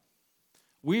God.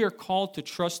 We are called to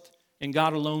trust in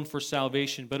God alone for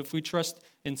salvation, but if we trust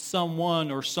in someone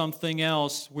or something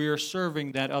else, we are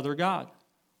serving that other God.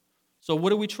 So what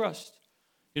do we trust?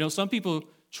 Some people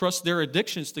trust their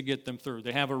addictions to get them through.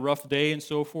 They have a rough day and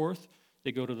so forth.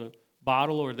 They go to the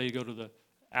bottle, or they go to the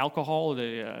alcohol,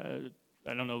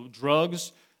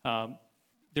 drugs.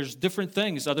 There's different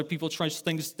things. Other people trust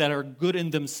things that are good in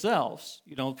themselves.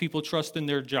 People trust in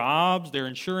their jobs, their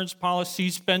insurance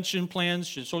policies, pension plans,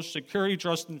 Social Security,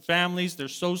 trust in families, their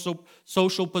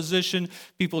social position.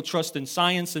 People trust in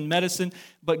science and medicine.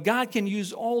 But God can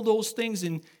use all those things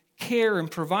and care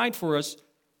and provide for us.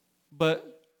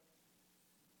 But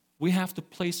we have to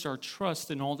place our trust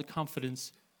and all the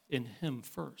confidence in him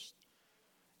first.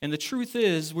 And the truth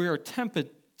is, we are tempted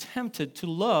to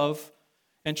love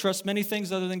and trust many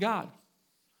things other than God.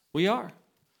 We are.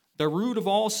 The root of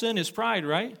all sin is pride,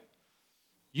 right?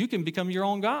 You can become your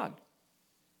own God.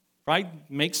 Pride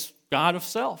makes God of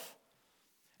self.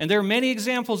 And there are many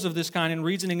examples of this kind in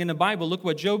reasoning in the Bible. Look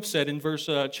what Job said in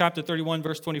chapter 31,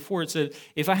 verse 24. It said,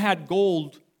 if I had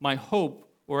gold, my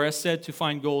hope, or as said to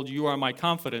find gold, you are my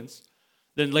confidence.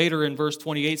 Then later in verse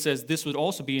 28 says, this would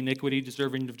also be iniquity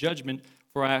deserving of judgment,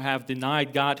 for I have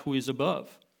denied God who is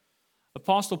above.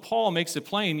 Apostle Paul makes it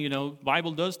plain, the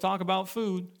Bible does talk about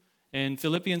food. In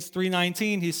Philippians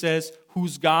 3:19, he says,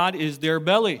 whose God is their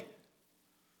belly.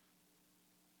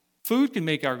 Food can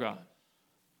make our God.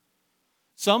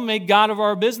 Some make God of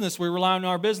our business. We rely on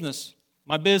our business.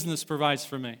 My business provides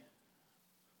for me.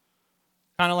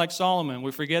 Kind of like Solomon.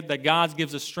 We forget that God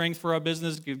gives us strength for our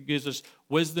business, gives us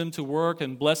wisdom to work,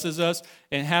 and blesses us.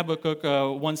 In Habakkuk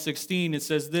 1:16, it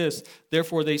says this,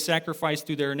 therefore they sacrifice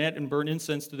to their net and burn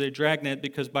incense to their dragnet,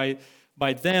 because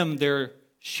by them their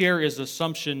share is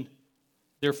assumption,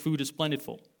 their food is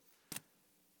plentiful.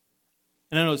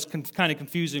 And I know it's kind of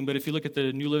confusing, but if you look at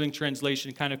the New Living Translation,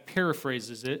 it kind of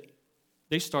paraphrases it.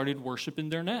 They started worshiping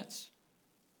their nets.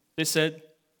 They said,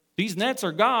 these nets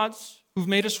are gods who've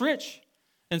made us rich.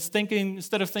 And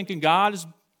instead of thinking, God,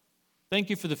 thank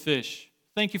you for the fish.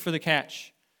 Thank you for the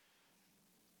catch.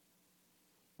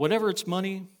 Whatever it's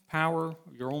money, power,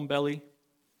 your own belly,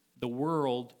 the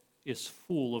world is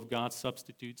full of God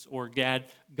substitutes or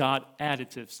God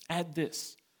additives. Add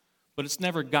this. But it's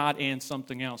never God and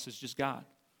something else. It's just God.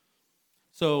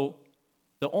 So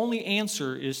the only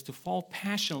answer is to fall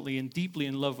passionately and deeply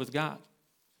in love with God,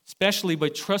 especially by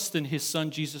trusting His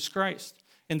Son, Jesus Christ.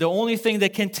 And the only thing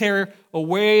that can tear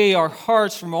away our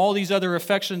hearts from all these other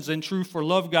affections and true for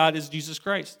love God is Jesus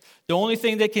Christ. The only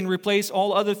thing that can replace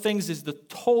all other things is the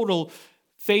total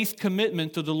faith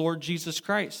commitment to the Lord Jesus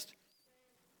Christ.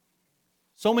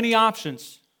 So many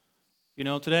options. You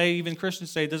know, today even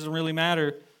Christians say it doesn't really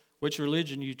matter which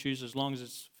religion you choose as long as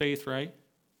it's faith, right?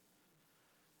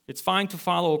 It's fine to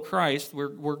follow Christ.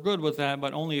 We're good with that,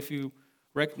 but only if you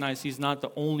recognize He's not the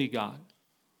only God.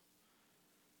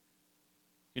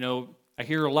 You know, I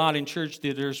hear a lot in church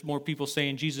that there's more people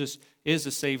saying Jesus is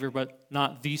a Savior, but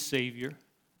not the Savior.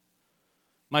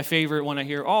 My favorite when I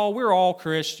hear, oh, we're all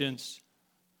Christians.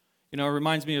 You know, it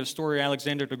reminds me of the story of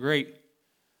Alexander the Great.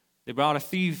 They brought a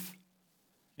thief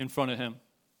in front of him,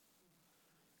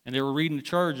 and they were reading the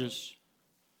charges.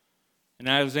 And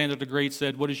Alexander the Great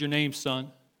said, what is your name,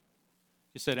 son?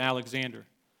 He said, Alexander.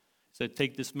 He said,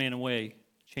 take this man away,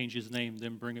 change his name,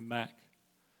 then bring him back.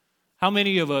 How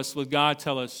many of us would God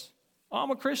tell us, oh,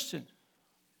 I'm a Christian.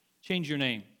 Change your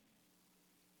name.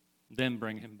 Then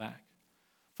bring him back.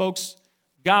 Folks,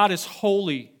 God is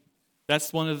holy.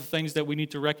 That's one of the things that we need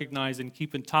to recognize and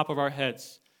keep on top of our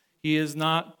heads. He is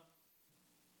not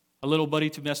a little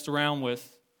buddy to mess around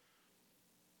with.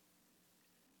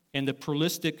 And the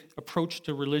pluralistic approach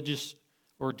to religious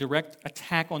or direct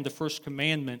attack on the first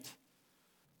commandment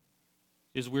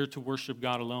is we're to worship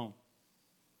God alone.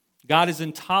 God is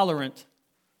intolerant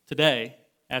today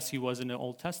as He was in the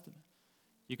Old Testament.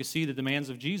 You can see the demands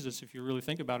of Jesus, if you really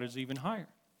think about it, is even higher.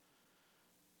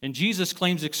 And Jesus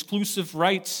claims exclusive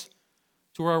rights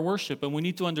to our worship, and we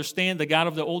need to understand the God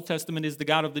of the Old Testament is the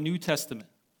God of the New Testament.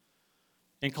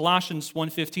 In Colossians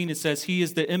 1:15, it says, He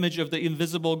is the image of the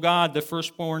invisible God, the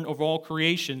firstborn of all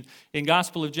creation. In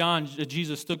Gospel of John,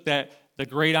 Jesus took the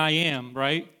great I am,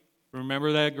 right?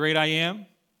 Remember that great I am,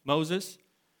 Moses?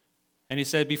 And He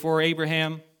said, before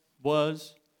Abraham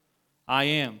was, I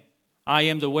am. I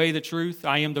am the way, the truth.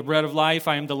 I am the bread of life.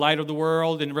 I am the light of the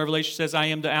world. And Revelation says, I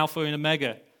am the Alpha and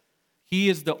Omega. He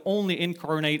is the only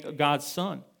incarnate God's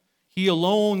Son. He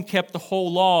alone kept the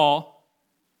whole law,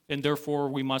 and therefore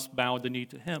we must bow the knee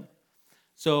to Him.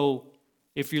 So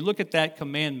if you look at that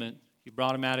commandment, He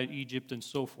brought Him out of Egypt and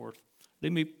so forth.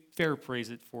 Let me paraphrase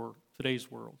it for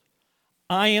today's world.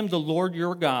 I am the Lord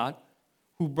your God,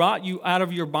 who brought you out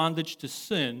of your bondage to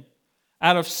sin,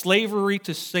 out of slavery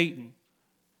to Satan.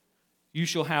 You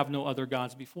shall have no other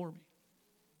gods before me.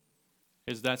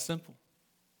 It's that simple.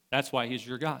 That's why He's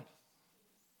your God.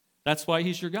 That's why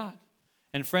He's your God.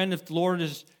 And friend, if the Lord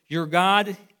is your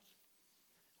God,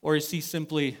 or is He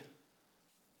simply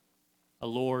a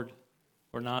Lord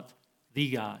or not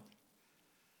the God?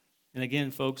 And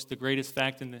again, folks, the greatest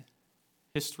fact in the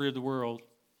history of the world,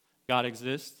 God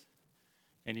exists.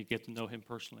 And you get to know Him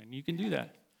personally. And you can do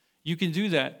that. You can do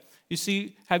that. You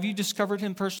see, have you discovered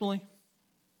Him personally?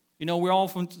 You know, we're all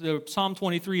from Psalm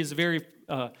 23 is a very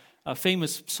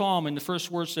famous psalm, and the first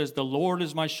word says, the Lord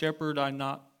is my shepherd,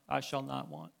 I shall not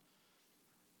want.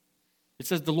 It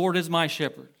says, the Lord is my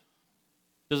shepherd.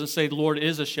 It doesn't say the Lord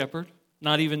is a shepherd,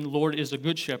 not even the Lord is a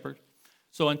good shepherd.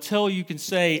 So until you can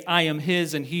say, I am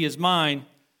His and He is mine,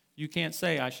 you can't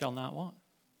say, I shall not want.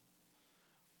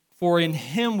 For in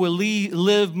Him will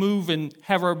live, move, and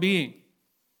have our being.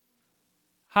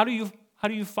 How do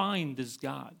you find this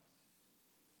God?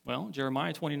 Well,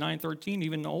 Jeremiah 29:13,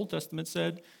 even the Old Testament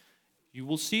said, you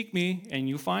will seek me and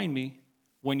you find me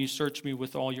when you search me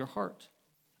with all your heart.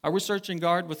 Are we searching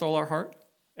God with all our heart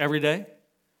every day?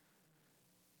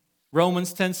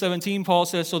 Romans 10:17, Paul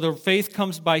says, so the faith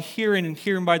comes by hearing and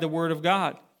hearing by the word of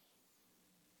God.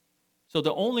 So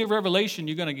the only revelation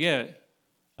you're going to get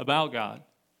about God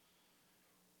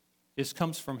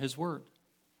comes from His word.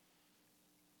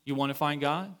 You want to find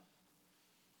God?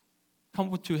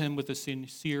 Come to Him with a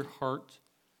sincere heart.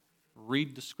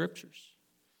 Read the Scriptures.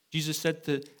 Jesus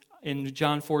said in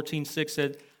John 14:6,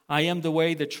 said, I am the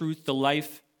way, the truth, the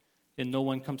life, and no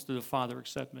one comes to the Father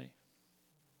except me.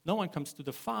 No one comes to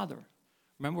the Father.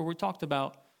 Remember we talked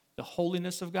about the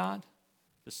holiness of God,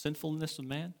 the sinfulness of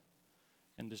man,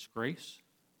 and this grace?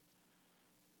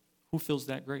 Who feels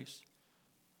that grace?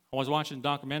 I was watching a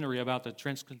documentary about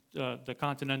the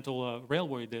Continental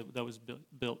Railway that was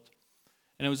built.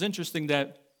 And it was interesting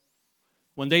that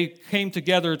when they came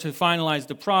together to finalize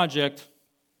the project,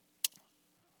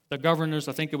 the governors,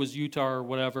 I think it was Utah or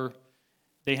whatever,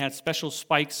 they had special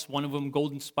spikes, one of them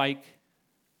golden spike,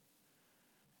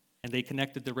 and they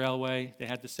connected the railway. They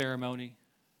had the ceremony.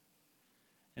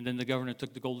 And then the governor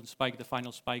took the golden spike, the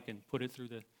final spike, and put it through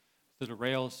the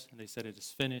rails, and they said, "It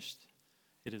is finished.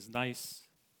 It is nice.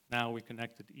 Now we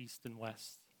connected east and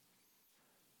west."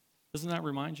 Doesn't that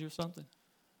remind you of something?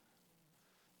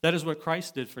 That is what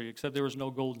Christ did for you, except there was no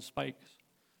golden spikes.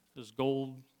 There was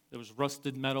gold, there was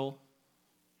rusted metal.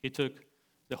 He took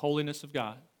the holiness of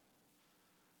God,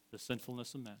 the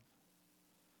sinfulness of men,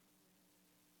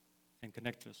 and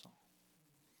connected us all.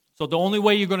 So the only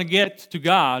way you're going to get to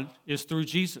God is through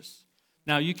Jesus.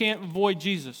 Now, you can't avoid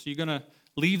Jesus. You're going to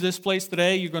leave this place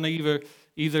today. You're going to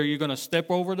either you're going to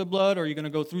step over the blood or you're going to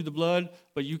go through the blood,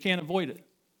 but you can't avoid it.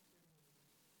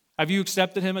 Have you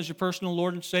accepted him as your personal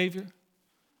Lord and Savior?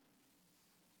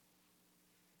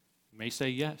 You may say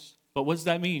yes, but what does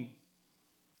that mean?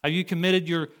 Have you committed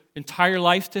your entire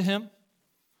life to him?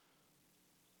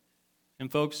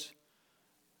 And folks,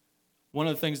 one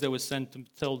of the things that was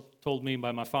told me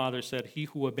by my father said, "He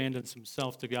who abandons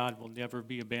himself to God will never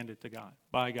be abandoned to God,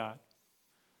 by God."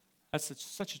 That's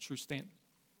such a true statement.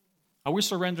 Are we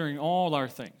surrendering all our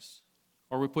things,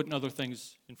 or are we putting other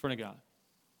things in front of God?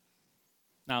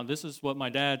 Now, this is what my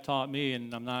dad taught me,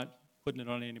 and I'm not putting it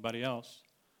on anybody else.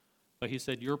 But he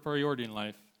said, your priority in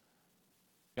life,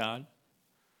 God,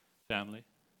 family,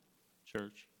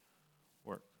 church,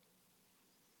 work.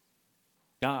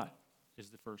 God is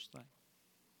the first thing.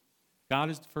 God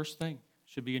is the first thing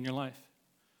should be in your life.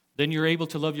 Then you're able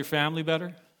to love your family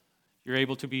better. You're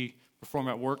able to perform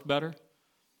at work better.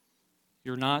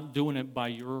 You're not doing it by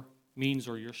your means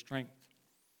or your strength.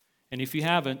 And if you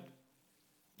haven't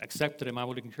accepted him, I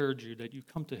would encourage you that you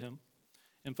come to him.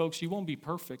 And folks, you won't be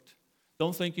perfect.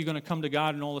 Don't think you're going to come to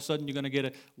God and all of a sudden you're going to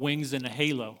get wings and a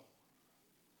halo.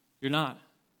 You're not.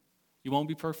 You won't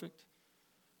be perfect.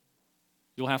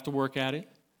 You'll have to work at it,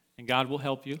 and God will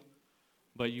help you,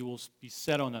 but you will be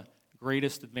set on the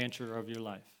greatest adventure of your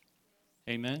life.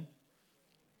 Amen?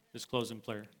 Let's close in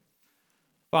prayer.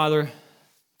 Father,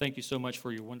 thank you so much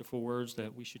for your wonderful words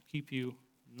that we should keep you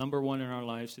number one in our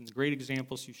lives, and the great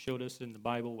examples you showed us in the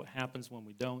Bible, what happens when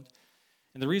we don't.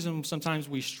 And the reason sometimes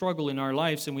we struggle in our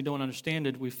lives and we don't understand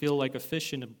it, we feel like a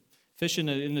fish in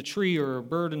the tree or a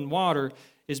bird in water,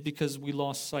 is because we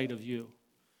lost sight of you.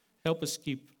 Help us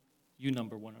keep you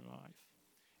number one in our life.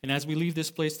 And as we leave this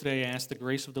place today, I ask the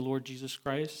grace of the Lord Jesus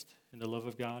Christ and the love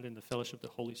of God and the fellowship of the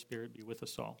Holy Spirit be with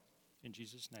us all. In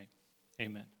Jesus' name,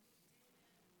 amen.